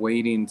them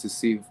waiting to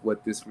see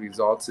what this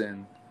results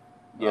in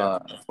yeah.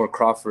 for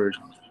Crawford.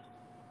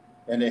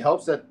 And it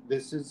helps that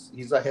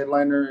he's a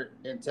headliner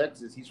in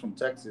Texas. He's from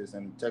Texas,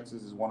 and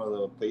Texas is one of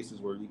the places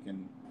where you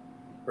can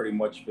pretty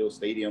much fill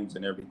stadiums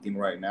and everything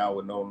right now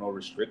with no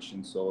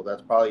restrictions. So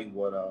that's probably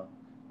what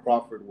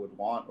Crawford would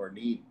want or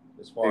need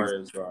as far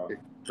Ex- as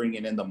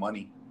bringing in the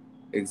money.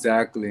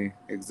 exactly.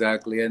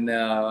 And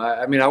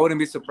I mean, I wouldn't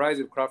be surprised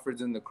if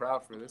Crawford's in the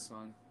crowd for this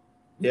one.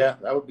 Yeah,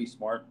 that would be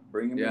smart.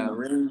 Bring him in the Yeah,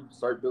 ring,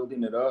 start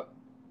building it up.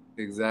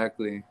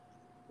 exactly.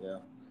 Yeah.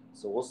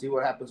 So we'll see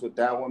what happens with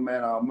that one,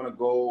 man. I'm gonna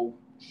go.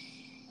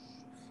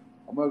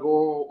 I'm gonna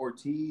go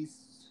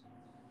Ortiz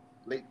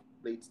late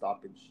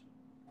stoppage.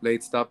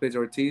 Late stoppage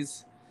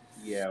Ortiz.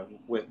 Yeah,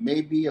 with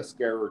maybe a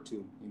scare or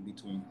two in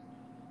between.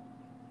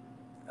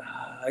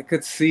 I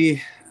could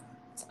see.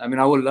 I mean,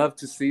 I would love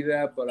to see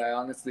that, but I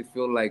honestly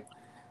feel like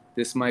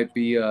this might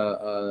be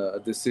a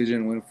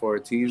decision win for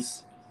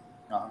Ortiz.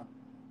 Uh-huh.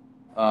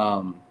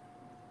 Um,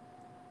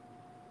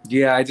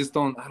 yeah, I just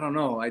don't. I don't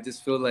know. I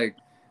just feel like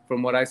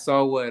from what I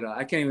saw, what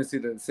I can't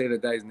even say the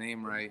guy's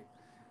name right.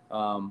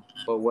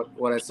 But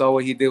what I saw,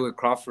 what he did with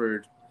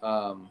Crawford.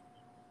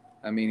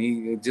 I mean,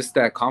 he just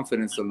that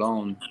confidence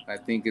alone, I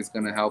think, is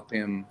going to help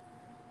him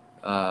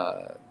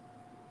uh,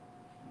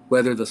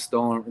 weather the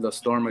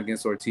storm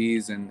against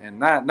Ortiz, and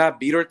not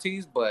beat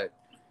Ortiz, but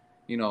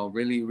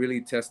really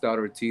really test out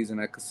Ortiz. And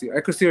I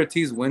could see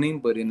Ortiz winning,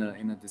 but in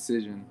a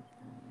decision.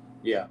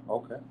 Yeah.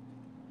 Okay.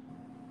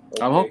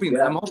 I'm Okay. hoping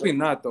Yeah. I'm hoping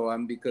not though.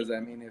 Because I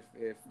mean,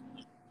 if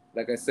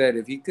like I said,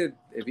 if he could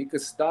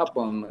stop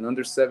him in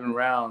under 7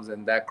 rounds,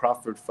 and that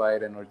Crawford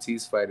fight and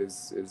Ortiz fight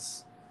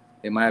is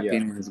in my Yeah.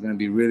 opinion is going to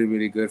be really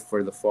really good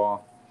for the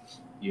fall.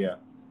 Yeah.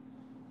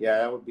 Yeah.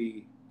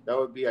 That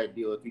would be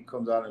ideal if he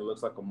comes out and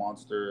looks like a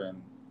monster,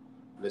 and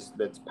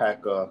let's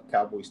pack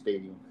Cowboy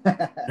Stadium.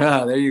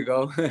 Ah, there you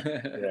go.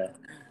 Yeah.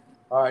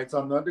 All right. So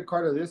on the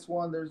undercard of this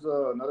one, there's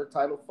another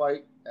title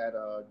fight at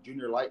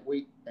junior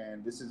lightweight,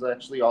 and this is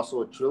actually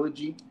also a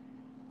trilogy.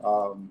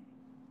 Um,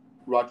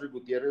 Roger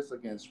Gutierrez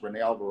against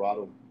Rene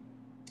Alvarado.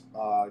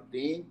 I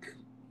think,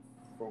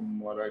 from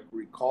what I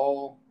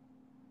recall,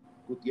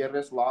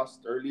 Gutierrez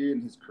lost earlier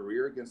in his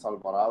career against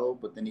Alvarado,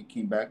 but then he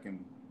came back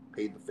and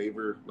paid the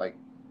favor like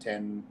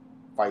 10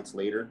 fights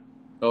later.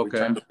 Okay.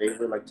 Returned the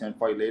favor like 10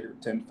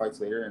 fights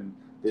later, and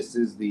this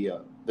is the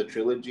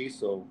trilogy.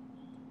 So,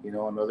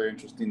 another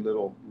interesting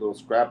little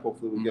scrap.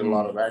 Hopefully, we get a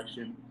lot Hmm. of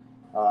action.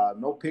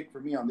 No pick for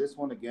me on this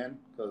one again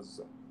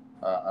because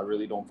I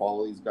really don't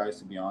follow these guys,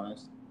 to be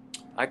honest.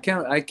 I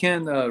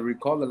can't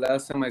recall the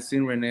last time I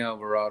seen Rene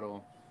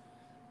Alvarado.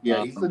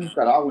 Yeah, he's the Um,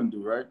 Nicaraguan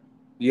dude, right?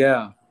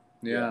 yeah,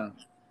 Yeah. yeah.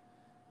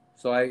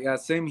 So I yeah,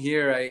 same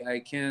here. I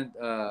can't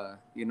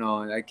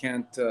I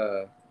can't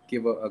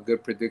give a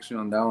good prediction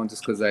on that one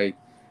just because I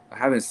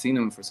haven't seen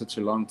him for such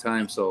a long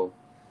time. So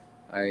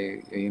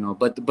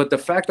but the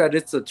fact that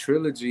it's a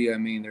trilogy, I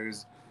mean,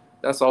 there's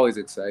that's always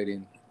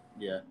exciting.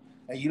 Yeah.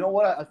 And you know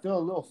what? I feel a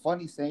little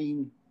funny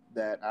saying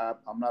that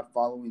I'm not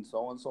following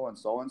so and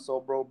so,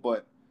 bro.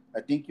 But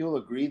I think you'll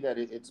agree that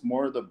it's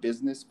more the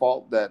business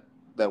fault that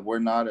we're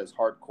not as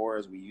hardcore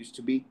as we used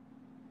to be.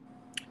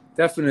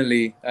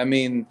 Definitely. I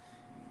mean,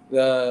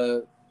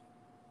 the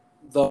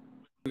the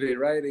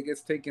right, it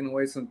gets taken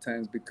away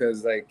sometimes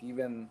because like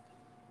even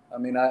I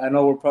mean, I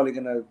know we're probably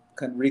gonna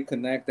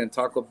reconnect and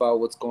talk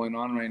about what's going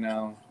on right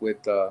now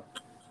with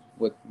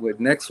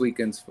next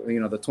weekend's,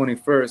 the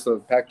 21st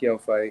of Pacquiao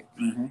fight.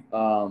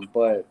 Mm-hmm.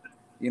 But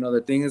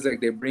the thing is,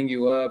 like, they bring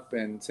you up,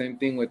 and same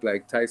thing with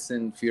like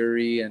Tyson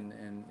Fury and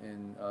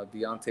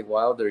Deontay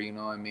Wilder.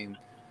 I mean,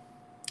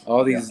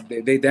 all Yeah. these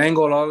they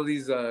dangle all of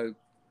these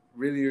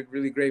really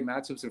really great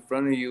matchups in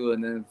front of you,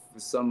 and then for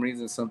some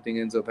reason something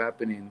ends up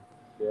happening.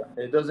 Yeah.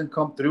 It doesn't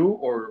come through,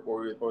 or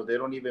they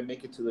don't even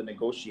make it to the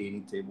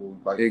negotiating table,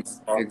 like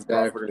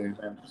Crawford and Exactly,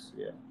 Spence.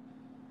 Yeah.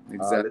 Let's see.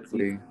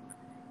 exactly.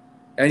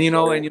 And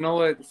So, you know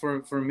what?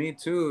 For me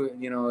too,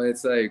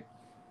 it's like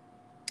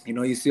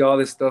you see all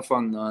this stuff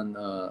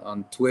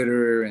on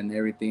Twitter and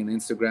everything,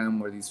 Instagram,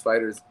 where these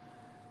fighters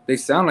they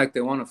sound like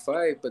they want to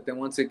fight, but then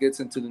once it gets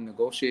into the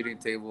negotiating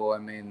table, I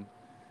mean,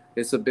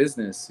 it's a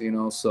business,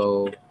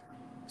 so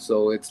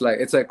it's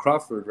like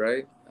Crawford,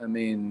 right? I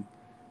mean,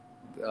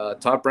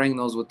 Top Rank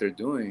knows what they're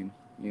doing.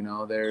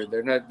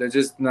 They're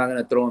just not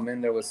gonna throw him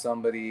in there with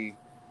somebody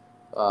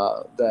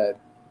that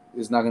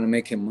is not gonna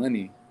make him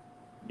money.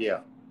 yeah.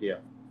 Yeah.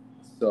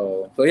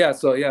 So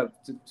yeah.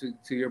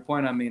 To your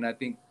point, I mean, I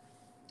think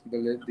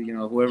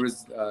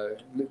whoever's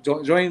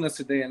joining us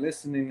today and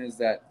listening is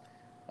that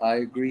I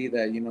agree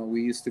that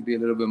we used to be a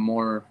little bit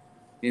more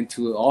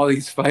into all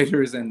these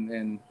fighters,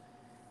 and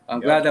I'm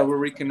glad Yep. that we're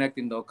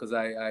reconnecting though, because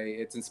I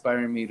it's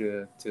inspiring me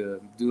to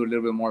do a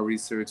little bit more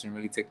research and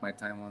really take my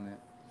time on it.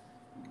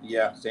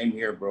 Yeah. Same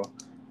here, bro.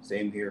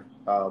 Same here.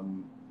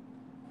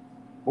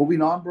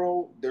 Moving on,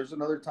 bro. There's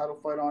another title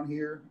fight on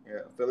here.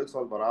 Felix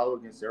Alvarado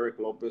against Eric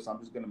Lopez. I'm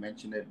just gonna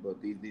mention it, but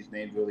these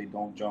names really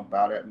don't jump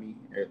out at me.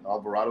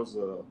 Alvarado's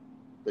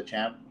the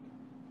champ,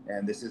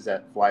 and this is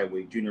at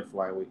flyweight, junior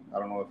flyweight. I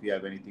don't know if you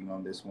have anything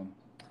on this one.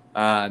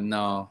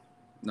 No,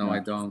 no, I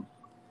No. don't.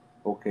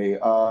 Okay.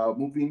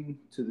 Moving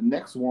to the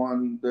next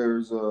one.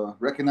 There's a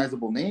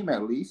recognizable name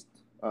at least,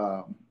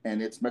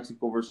 and it's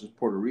Mexico versus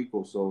Puerto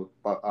Rico. So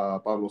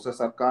Pablo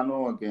Cesar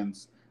Cano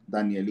against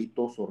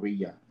Danielito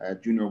Zorrilla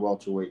at junior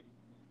welterweight.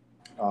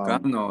 Um,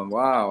 Cano,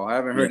 wow, I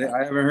haven't heard it. yeah. I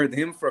haven't heard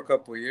him for a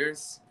couple of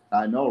years.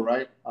 I know,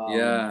 right?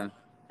 Yeah,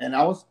 And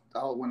I was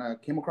when I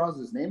came across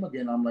his name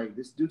again, I'm like,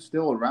 this dude's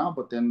still around.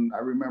 But then I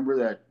remember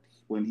that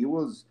when he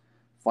was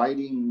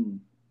fighting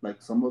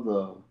like some of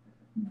the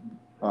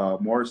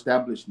more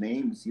established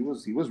names, he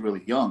was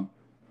really young.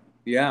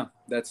 yeah,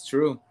 that's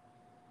true.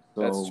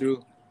 That's So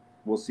true.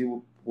 we'll see.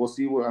 We'll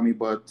see what I mean.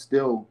 But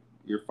still,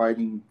 you're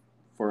fighting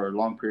for a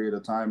long period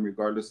of time,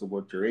 regardless of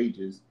what your age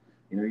is.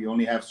 You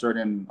only have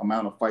certain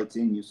amount of fights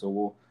in you.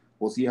 So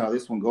we'll see how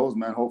this one goes,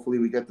 man. Hopefully,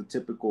 we get the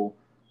typical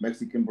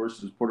Mexican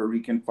versus Puerto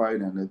Rican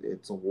fight, and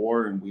it's a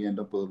war, and we end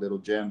up with a little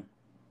gem.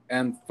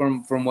 And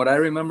from what I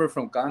remember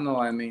from Cano,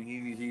 I mean,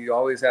 he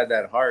always had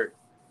that heart.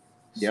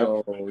 Yep.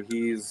 So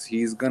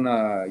he's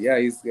gonna, yeah,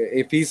 he's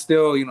if he's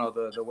still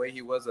the way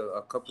he was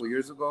a couple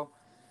years ago,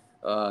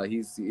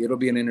 it'll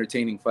be an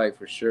entertaining fight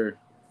for sure.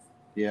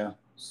 Yeah.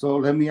 So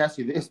let me ask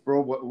you this,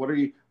 bro.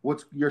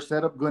 What's your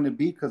setup going to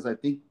be? Because I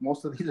think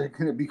most of these are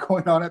going to be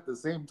going on at the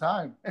same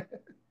time.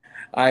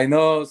 I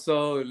know.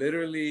 So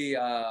literally,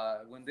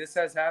 when this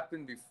has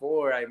happened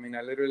before, I mean,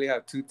 I literally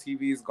have two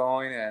TVs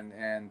going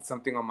and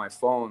something on my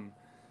phone.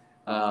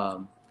 Uh-huh.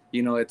 Um,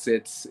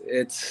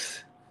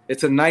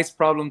 it's a nice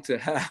problem to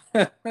have,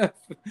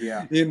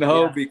 Yeah.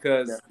 Yeah.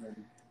 because,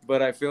 Definitely.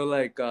 but I feel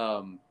like,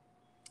 like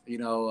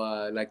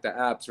the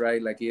apps,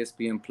 right? Like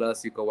ESPN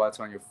Plus, you can watch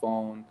on your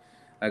phone.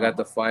 I got Uh-huh.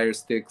 the Fire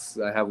Sticks.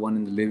 I have one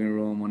in the living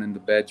room, one in the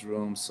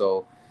bedroom.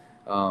 So,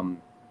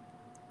 um,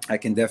 I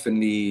can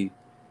definitely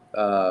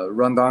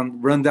run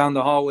down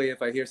the hallway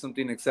if I hear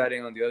something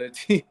exciting on the other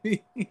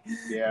TV.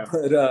 Yeah.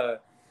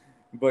 but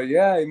but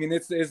yeah, I mean,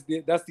 that's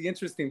the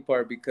interesting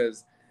part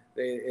because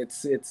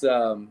it's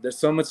there's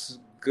so much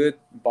good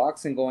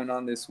boxing going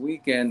on this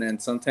weekend,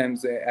 and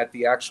sometimes at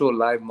the actual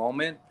live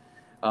moment,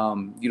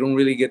 you don't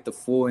really get the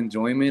full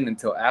enjoyment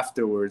until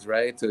afterwards,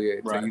 right? So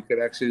Right. you could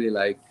actually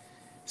like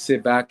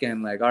sit back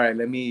and like, all right,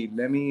 let me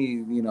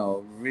really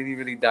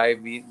really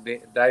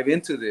dive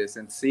into this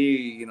and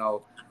see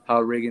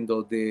how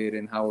Riggindale did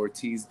and how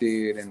Ortiz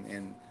did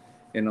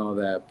and all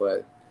that.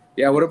 But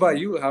yeah, what about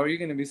you? How are you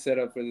going to be set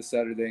up for this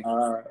Saturday?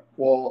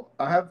 Well,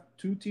 I have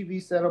two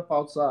TVs set up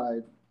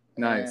outside,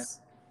 and Nice.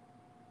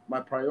 my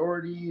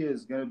priority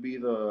is gonna be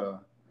the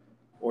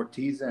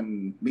Ortiz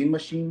and Mean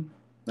Machine,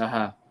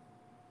 Uh-huh.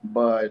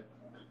 but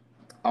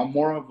I'm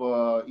more of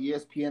a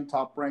ESPN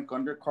top rank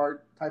undercard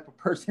type of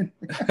person.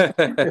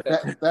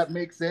 If that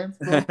makes sense,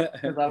 bro.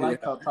 Because I like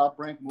Yeah. how top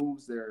rank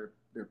moves their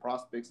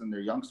prospects and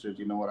their youngsters.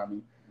 You know what I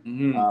mean?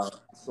 Hmm.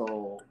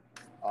 So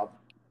I'll,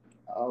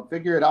 I'll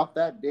figure it out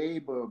that day.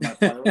 But my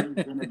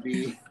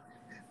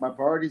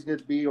priority is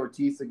gonna be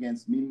Ortiz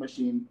against Mean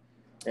Machine,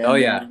 Oh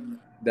and yeah, then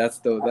that's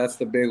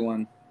the big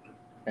one.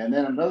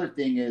 another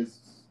thing is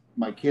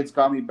my kids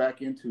got me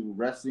back into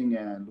wrestling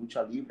and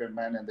lucha libre,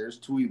 man. And there's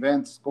two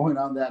events going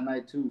on that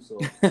night too. So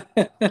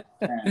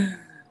man,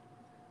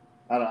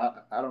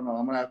 I don't know.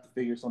 I'm gonna have to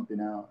figure something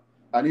out.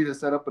 I need to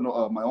set up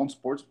my own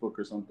sports book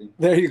or something.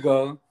 There you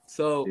go.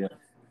 So Yeah.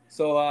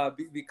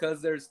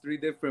 because there's three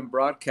different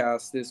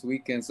broadcasts this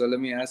weekend, so let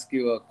me ask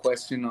you a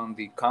question on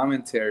the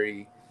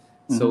commentary.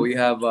 So Mm-hmm. we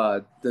have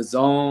the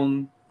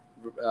Zone,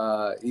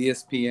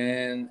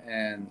 ESPN,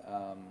 and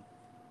uh,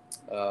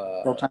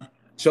 Showtime.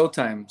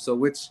 Showtime. So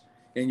which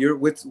and your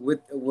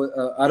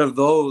out of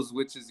those,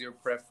 which is your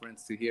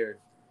preference to hear?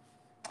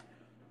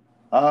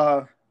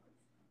 Uh,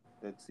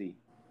 let's see.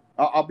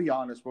 I'll be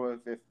honest, bro.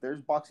 If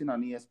there's boxing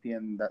on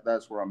ESPN,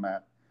 that's where I'm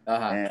at.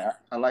 Uh-huh. And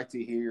I like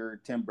to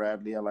hear Tim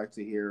Bradley. I like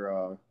to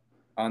hear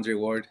Andre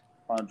Ward.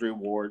 Andre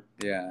Ward.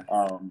 Yeah.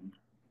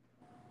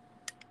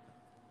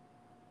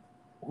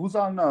 Who's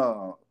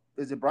on?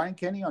 Is it Brian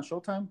Kenny on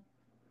Showtime?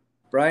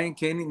 Brian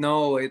Kenny?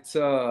 No, it's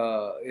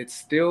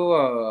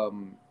still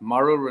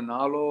Mauro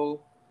Ronaldo.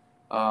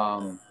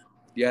 Okay.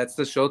 Yeah, it's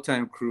the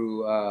Showtime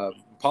crew.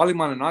 Paulie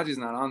Malignaggi's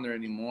not on there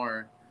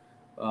anymore.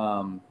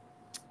 Um,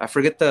 I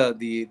forget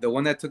the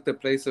one that took the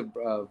place of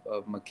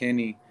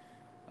McKinney.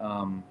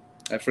 Um,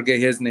 I forget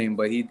his name,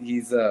 but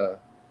he's been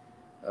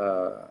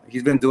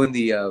doing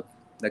the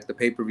like the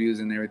pay-per-views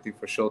and everything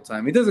for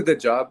Showtime. He does a good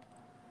job.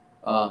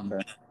 Okay.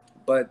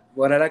 But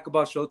what I like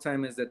about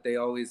Showtime is that they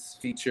always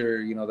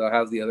feature, they'll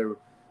have the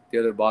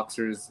other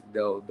boxers.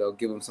 They'll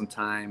give them some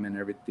time and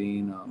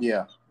everything.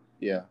 Yeah.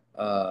 Yeah.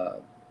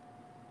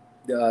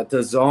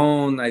 The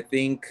Zone, I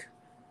think.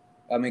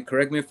 I mean,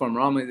 correct me if I'm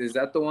wrong. Is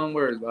that the one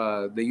where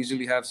they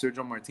usually have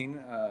Sergio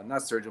Martinez?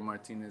 Not Sergio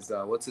Martinez.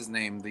 What's his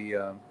name?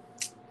 The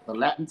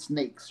Latin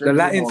Snake. The Sergio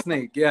Latin Mora.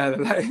 Snake. Yeah, the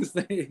Latin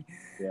Snake.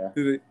 Yeah.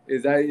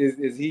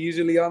 Is he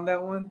usually on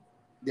that one?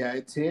 Yeah,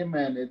 it's him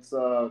and it's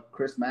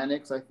Chris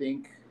Mannix, I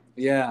think.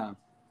 Yeah.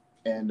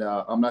 And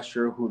I'm not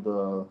sure who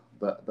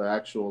the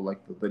actual like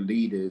the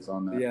lead is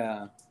on that.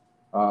 Yeah.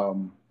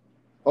 Oh,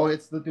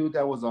 it's the dude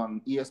that was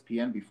on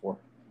ESPN before.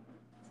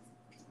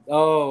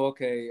 Oh,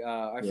 okay.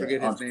 I Yeah,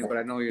 forget his name, but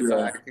I know you're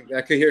yeah. talking.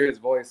 I could hear his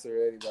voice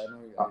already, but I know.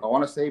 I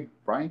want to say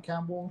Brian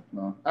Campbell.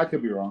 No, I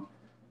could be wrong.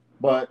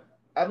 But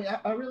I mean,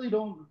 I really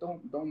don't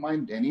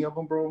mind any of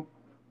them, bro.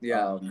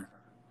 Yeah.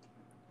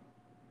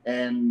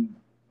 And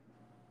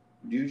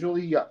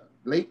usually,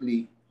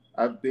 lately,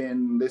 I've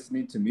been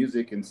listening to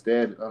music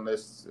instead,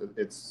 unless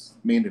it's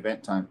main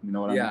event time. You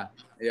know what I mean?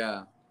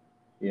 Yeah.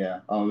 Yeah.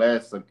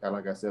 Unless,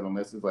 like I said,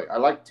 unless it's like I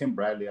like Tim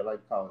Bradley. I like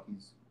how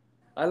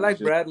I like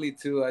just, Bradley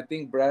too. I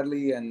think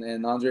Bradley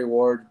and Andre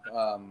Ward,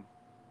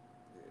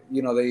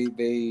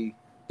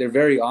 they're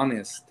very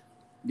honest.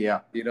 yeah.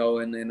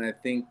 And I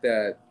think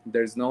that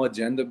there's no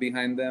agenda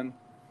behind them,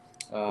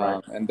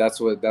 Right. and that's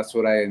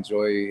what I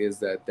enjoy is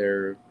that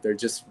they're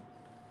just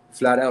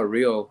flat out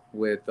real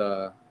with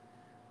the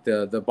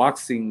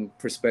boxing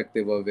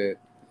perspective of it,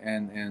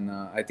 and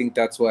I think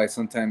that's why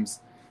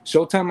sometimes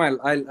Showtime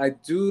I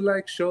do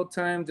like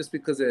Showtime just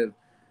because of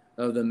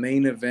the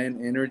main event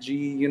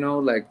energy,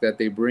 like that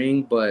they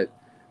bring, but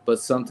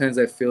sometimes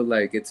I feel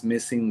like it's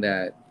missing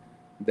that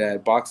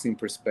boxing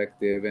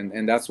perspective,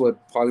 and that's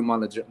what Paulie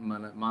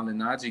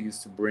Malignaggi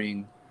used to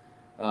bring.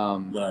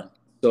 Right.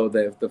 So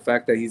the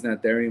fact that he's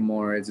not there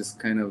anymore, it's just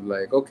kind of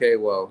like, okay,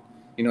 well,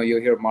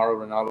 you'll hear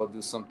Mauro Ronaldo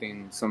do some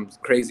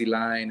crazy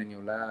line and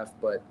you'll laugh,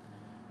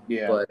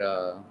 Yeah.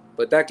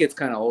 but that gets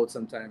kind of old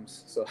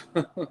sometimes. So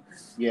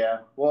Yeah.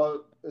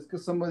 Well, it's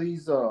because some of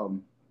these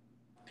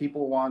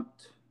people want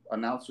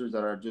announcers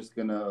that are just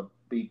gonna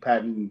be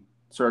patting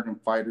certain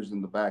fighters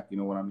in the back. You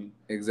know what I mean?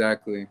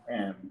 exactly.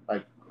 And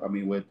like I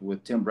mean,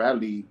 with Tim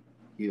Bradley,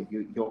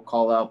 he'll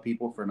call out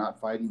people for not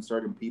fighting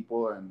certain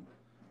people, and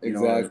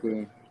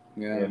Exactly.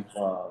 Yeah.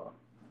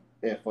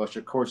 If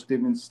Shakur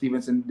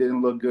Stevenson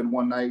didn't look good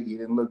one night, he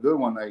didn't look good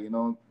one night.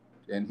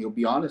 And he'll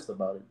be honest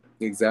about it.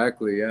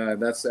 Exactly. Yeah.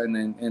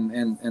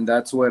 And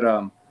that's what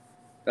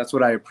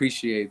I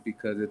appreciate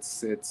because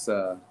it's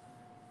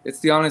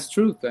the honest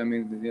truth. I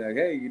mean, like,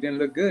 hey, you didn't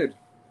look good.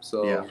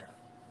 So Yeah.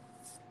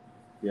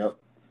 Yep.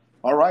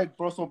 All right,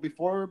 bro. So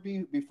before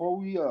we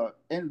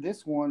end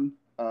this one,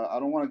 I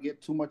don't want to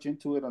get too much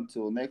into it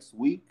until next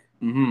week.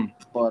 Mm-hmm.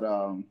 But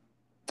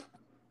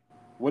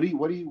what do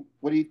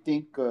you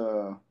think?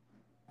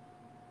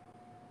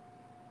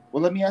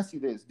 Well, let me ask you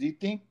this: do you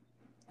think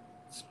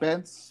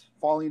Spence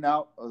falling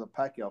out of the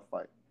Pacquiao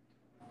fight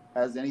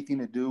has anything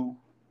to do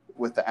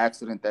with the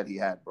accident that he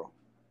had, bro?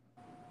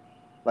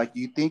 Like,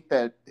 do you think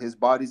that his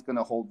body's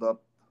gonna hold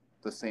up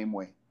the same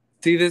way?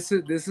 See, this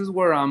is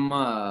where I'm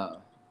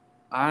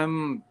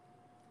I'm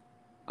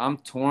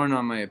torn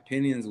on my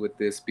opinions with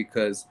this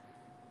because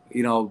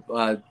you know,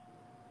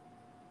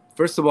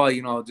 first of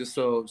all, just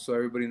so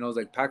everybody knows,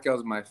 like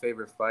Pacquiao's my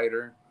favorite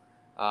fighter.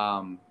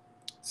 Um,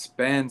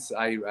 Spence,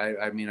 I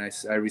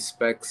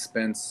respect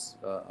Spence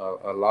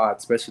a lot,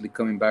 especially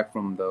coming back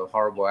from the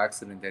horrible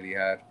accident that he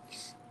had.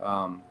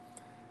 Um,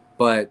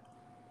 but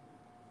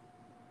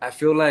I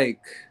feel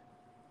like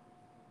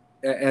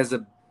as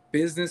a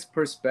business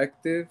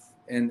perspective,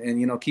 and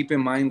keep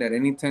in mind that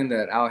anytime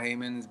that Al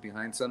Heyman is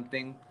behind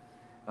something,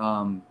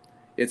 um,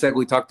 it's like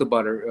we talked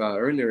about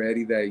earlier,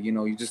 Eddie, that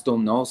you just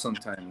don't know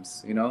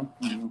sometimes,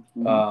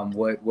 Mm-hmm. Mm-hmm.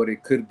 what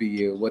it could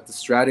be, what the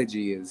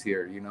strategy is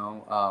here,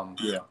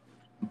 Yeah.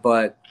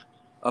 but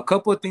a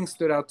couple of things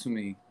stood out to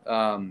me.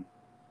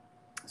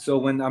 So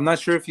when I'm not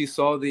sure if you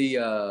saw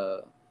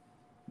the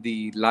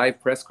live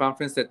press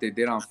conference that they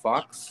did on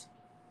Fox.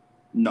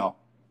 No.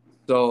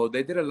 So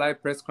they did a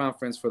live press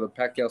conference for the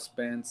Pacquiao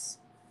Spence,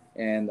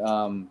 and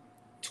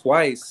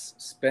twice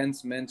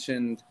Spence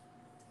mentioned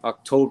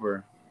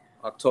October,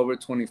 October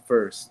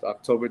 21st,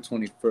 October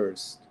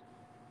 21st,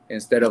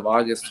 instead of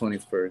August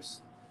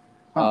 21st.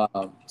 Huh.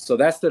 So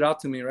that stood out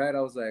to me, right?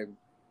 I was like,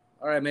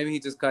 all right, maybe he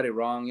just got it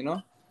wrong,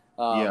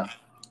 Yeah.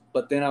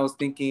 But then I was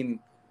thinking,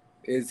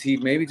 is he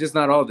maybe just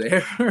not all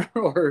there,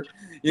 or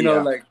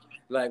Yeah.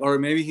 or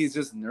maybe he's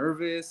just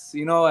nervous?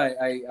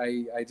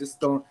 I just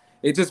don't.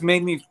 It just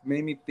made me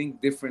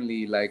think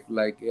differently, like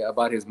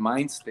about his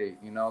mind state,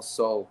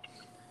 So,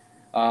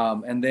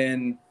 and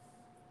then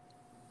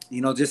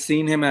just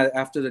seeing him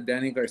after the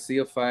Danny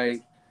Garcia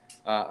fight.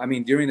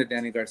 During the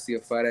Danny Garcia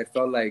fight, I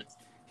felt like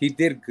he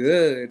did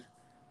good,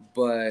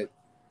 but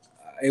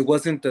it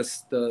wasn't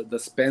the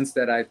Spence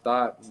that I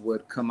thought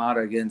would come out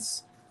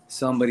against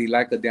somebody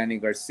like a Danny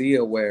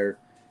Garcia, where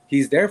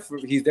he's there for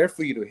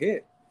you to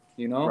hit,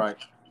 you know. Right.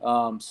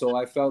 So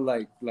I felt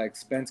like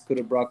Spence could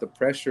have brought the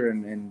pressure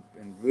and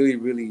really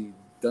really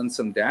done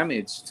some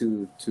damage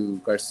to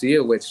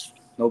Garcia, which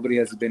nobody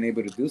has been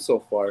able to do so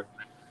far.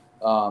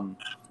 Um,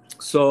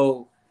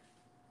 so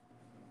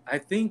I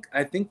think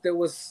there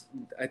was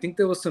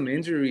some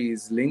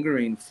injuries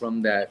lingering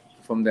from that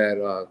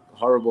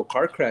horrible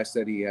car crash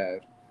that he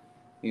had,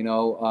 you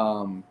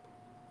know.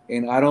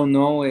 And I don't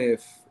know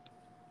if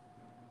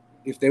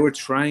they were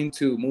trying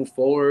to move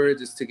forward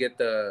just to get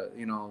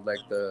like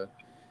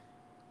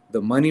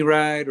the money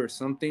right or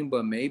something,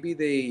 but maybe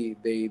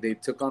they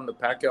took on the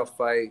Pacquiao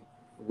fight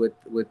with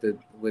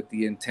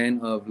the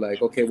intent of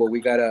like, okay, well, we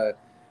gotta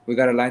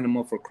line them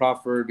up for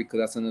Crawford because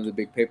that's another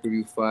big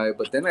pay-per-view fight.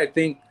 But then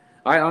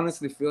I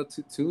honestly feel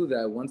too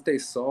that once they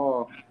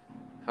saw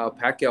how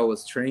Pacquiao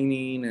was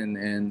training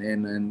and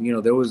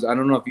there was, I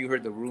don't know if you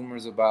heard the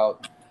rumors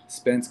about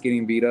Spence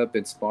getting beat up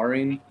at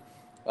sparring.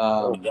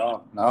 Oh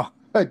wow. No,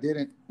 I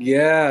didn't.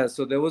 Yeah,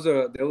 so there was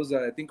a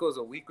I think it was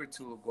a week or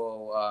two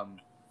ago.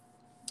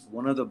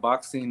 One of the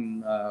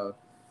boxing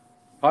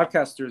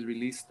podcasters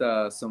released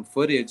some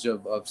footage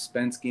of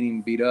Spence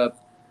getting beat up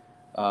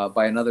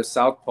by another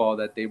southpaw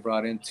that they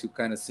brought in to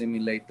kind of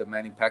simulate the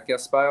Manny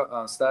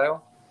Pacquiao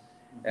style.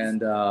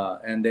 And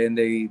then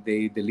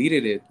they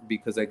deleted it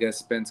because I guess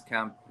Spence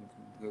camp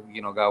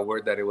got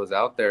word that it was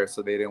out there,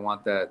 so they didn't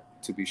want that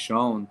to be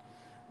shown.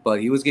 But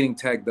he was getting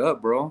tagged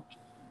up, bro.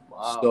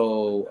 Wow.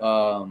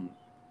 So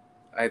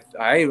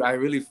I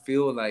really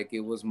feel like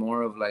it was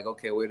more of like,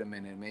 okay, wait a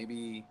minute,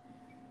 maybe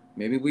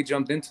we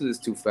jumped into this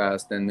too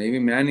fast, and maybe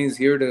Manny's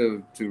here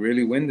to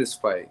really win this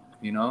fight.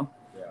 Yeah.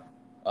 Yeah.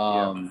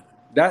 Um,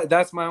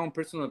 that's my own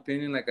personal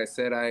opinion. Like I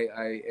said,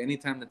 I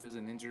anytime that there's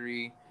an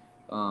injury,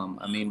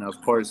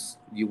 of course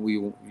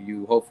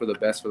you hope for the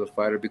best for the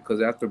fighter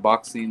because after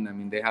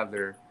boxing, they have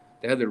their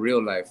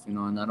real life, and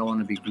I don't want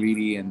to be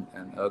greedy and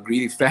a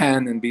greedy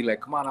fan and be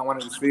like, come on, I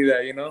wanted to see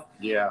that.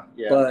 Yeah.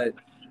 Yeah.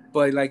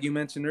 But like you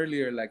mentioned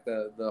earlier, like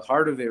the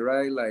heart of it,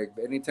 right? Like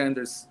anytime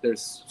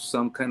there's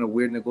some kind of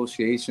weird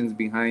negotiations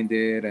behind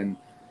it, and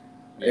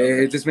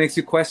Yeah. it just makes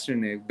you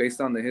question it based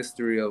on the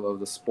history of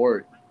the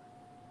sport.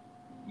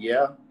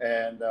 Yeah.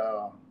 And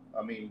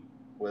I mean,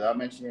 without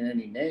mentioning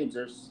any names,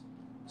 there's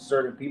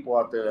certain people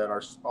out there that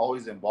are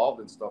always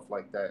involved in stuff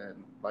like that. And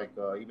like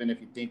even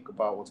if you think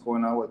about what's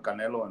going on with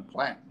Canelo and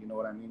Plant, you know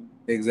what I mean?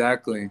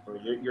 Exactly, So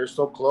you're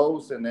so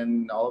close, and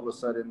then all of a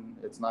sudden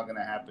it's not going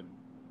to happen.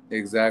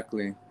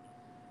 exactly.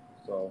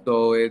 So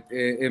So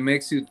it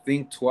makes you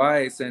think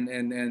twice, and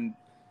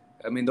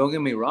don't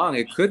get me wrong,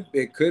 it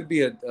could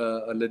be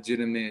a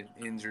legitimate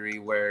injury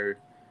where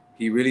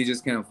he really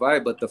just can't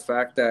fight, but the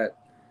fact that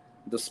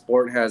the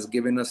sport has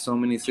given us so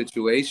many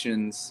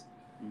situations,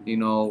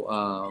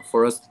 mhm.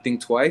 for us to think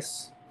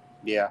twice.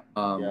 Yeah.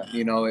 Yeah.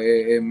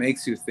 It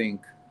makes you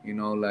think,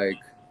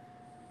 like,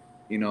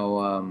 you know,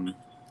 um,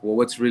 well,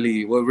 what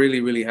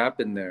really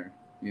happened there,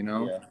 you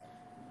know? Yeah.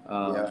 Yeah.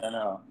 Um,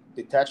 And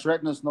detached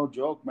retina's no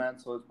joke, man.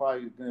 So it's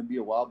probably going to be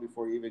a while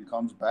before he even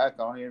comes back.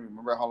 I don't even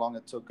remember how long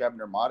it took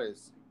Abner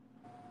Mares.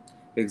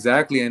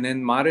 exactly. And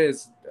then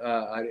Mares,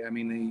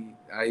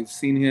 I've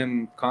seen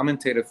him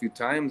commentate a few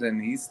times, and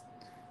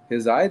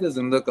his eye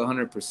doesn't look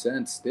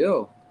 100%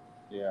 still.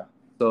 Yeah.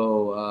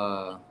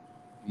 So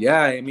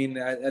yeah, I mean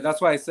that's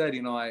why I said,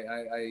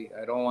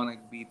 I don't want to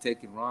be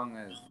taken wrong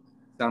and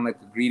sound like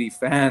a greedy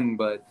fan,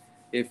 but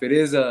if it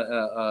is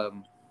a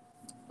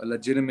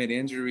legitimate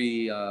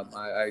injury,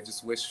 I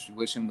just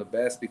wish him the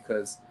best,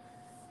 because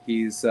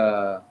he's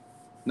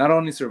not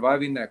only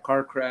surviving that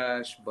car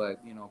crash, but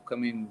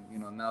coming,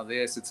 now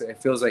it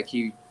feels like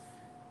he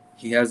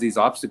has these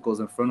obstacles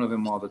in front of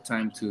him all the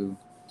time to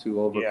Yeah.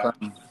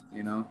 overcome.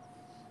 You know.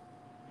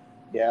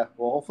 Yeah.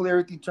 Well, hopefully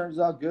everything turns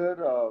out good.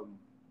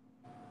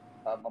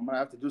 I'm gonna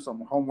have to do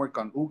some homework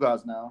on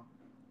Ugas now,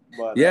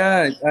 but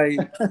Yeah,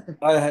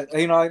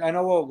 I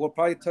know we'll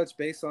probably touch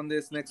base on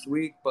this next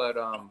week, but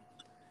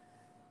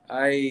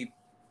I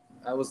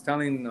I was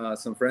telling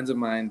some friends of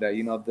mine that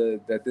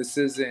that this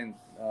isn't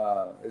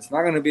it's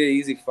not going to be an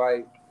easy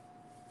fight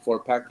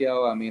for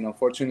Pacquiao. I mean,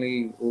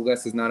 unfortunately,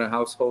 Ugas is not a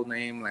household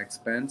name like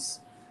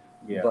Spence,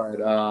 yeah,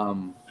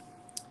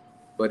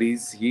 but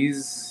he's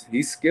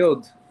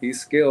skilled.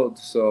 He's skilled.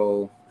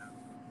 So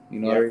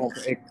yeah.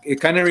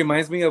 it kind of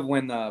reminds me of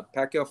when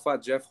Pacquiao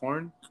fought Jeff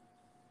Horn,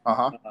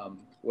 Uh-huh.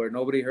 where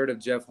nobody heard of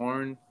Jeff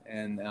Horn,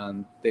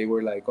 and they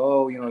were like,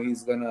 oh,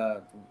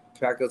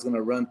 Pacquiao's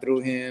gonna run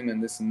through him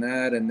and this and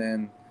that, and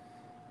then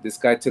this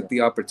guy took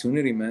the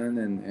opportunity, man,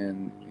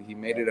 and he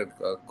made it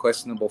a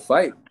questionable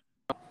fight.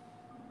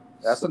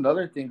 That's So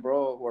another thing,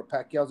 bro, where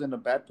Pacquiao's in a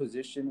bad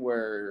position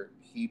where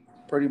he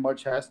pretty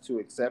much has to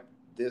accept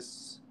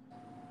this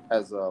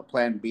as a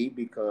plan B,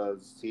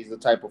 because he's the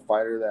type of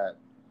fighter that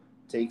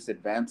takes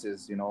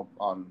advances,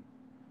 on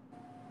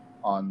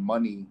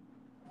money,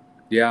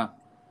 yeah,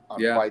 on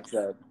yeah, fights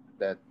that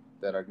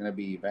are going to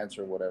be events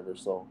or whatever.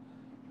 So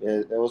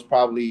it was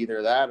probably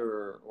either that,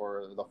 or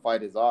the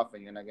fight is off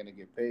and you're not going to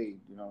get paid.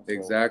 So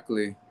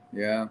exactly,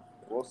 yeah,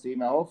 we'll see,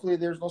 man. Hopefully,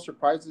 there's no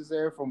surprises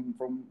there from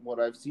what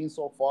I've seen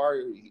so far.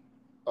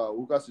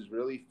 Ugas is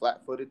really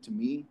flat-footed to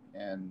me,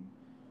 and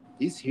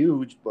he's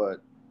huge,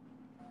 but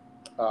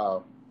uh,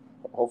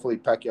 hopefully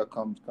Pacquiao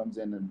comes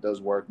in and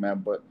does work, man.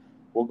 But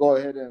we'll go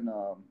ahead and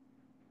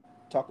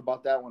talk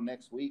about that one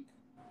next week,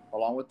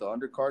 along with the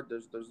undercard.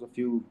 There's a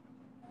few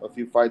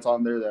fights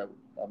on there that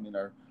I mean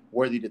are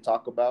worthy to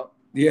talk about.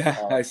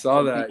 yeah. I saw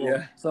Some that. people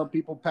Yeah, some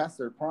people past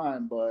their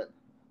prime, but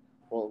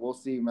we'll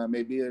see, man.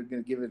 Maybe they're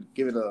gonna give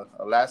it a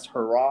last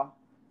hurrah.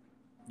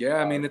 yeah.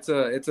 I Uh, mean, it's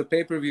a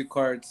pay-per-view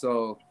card,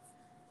 so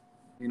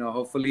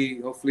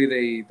hopefully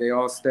they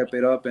all step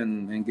it up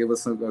and give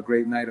us a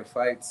great night of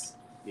fights.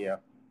 yeah.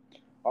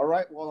 All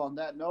right. Well, on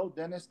that note,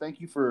 Dennis, thank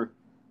you for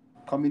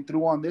coming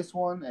through on this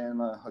one,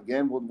 and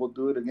again, we'll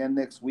do it again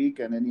next week,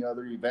 and any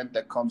other event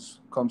that comes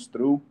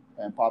through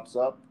and pops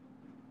up.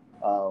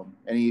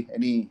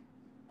 Any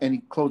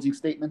closing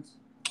statements?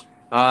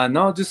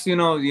 No, just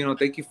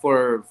thank you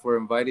for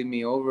inviting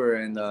me over,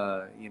 and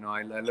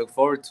I look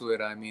forward to it.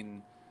 I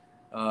mean,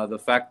 the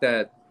fact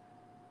that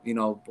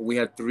we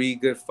had three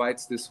good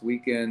fights this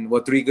weekend,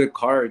 well, three good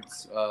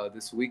cards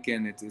this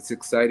weekend. It's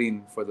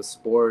exciting for the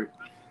sport.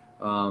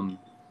 Um,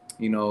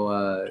 we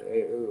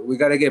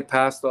got to get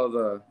past all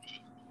the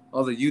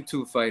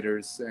YouTube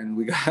fighters, and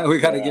we got to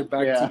Yeah, yeah,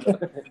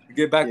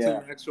 get back to yeah.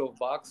 the actual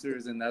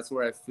boxers, and that's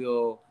where I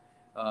feel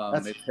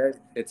That's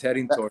it's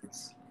heading that,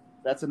 towards.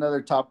 that's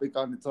another topic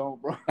on its own,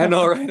 bro. I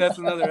know, right? That's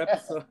another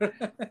episode.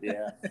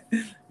 Yeah.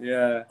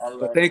 Yeah, All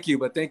but right. thank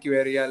you,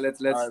 Eddie. Yeah,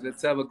 let's All let's right.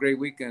 let's have a great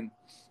weekend.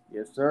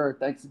 Yes, sir.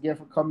 Thanks again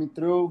for coming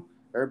through.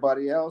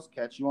 Everybody else,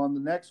 catch you on the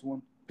next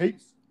one.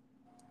 Peace.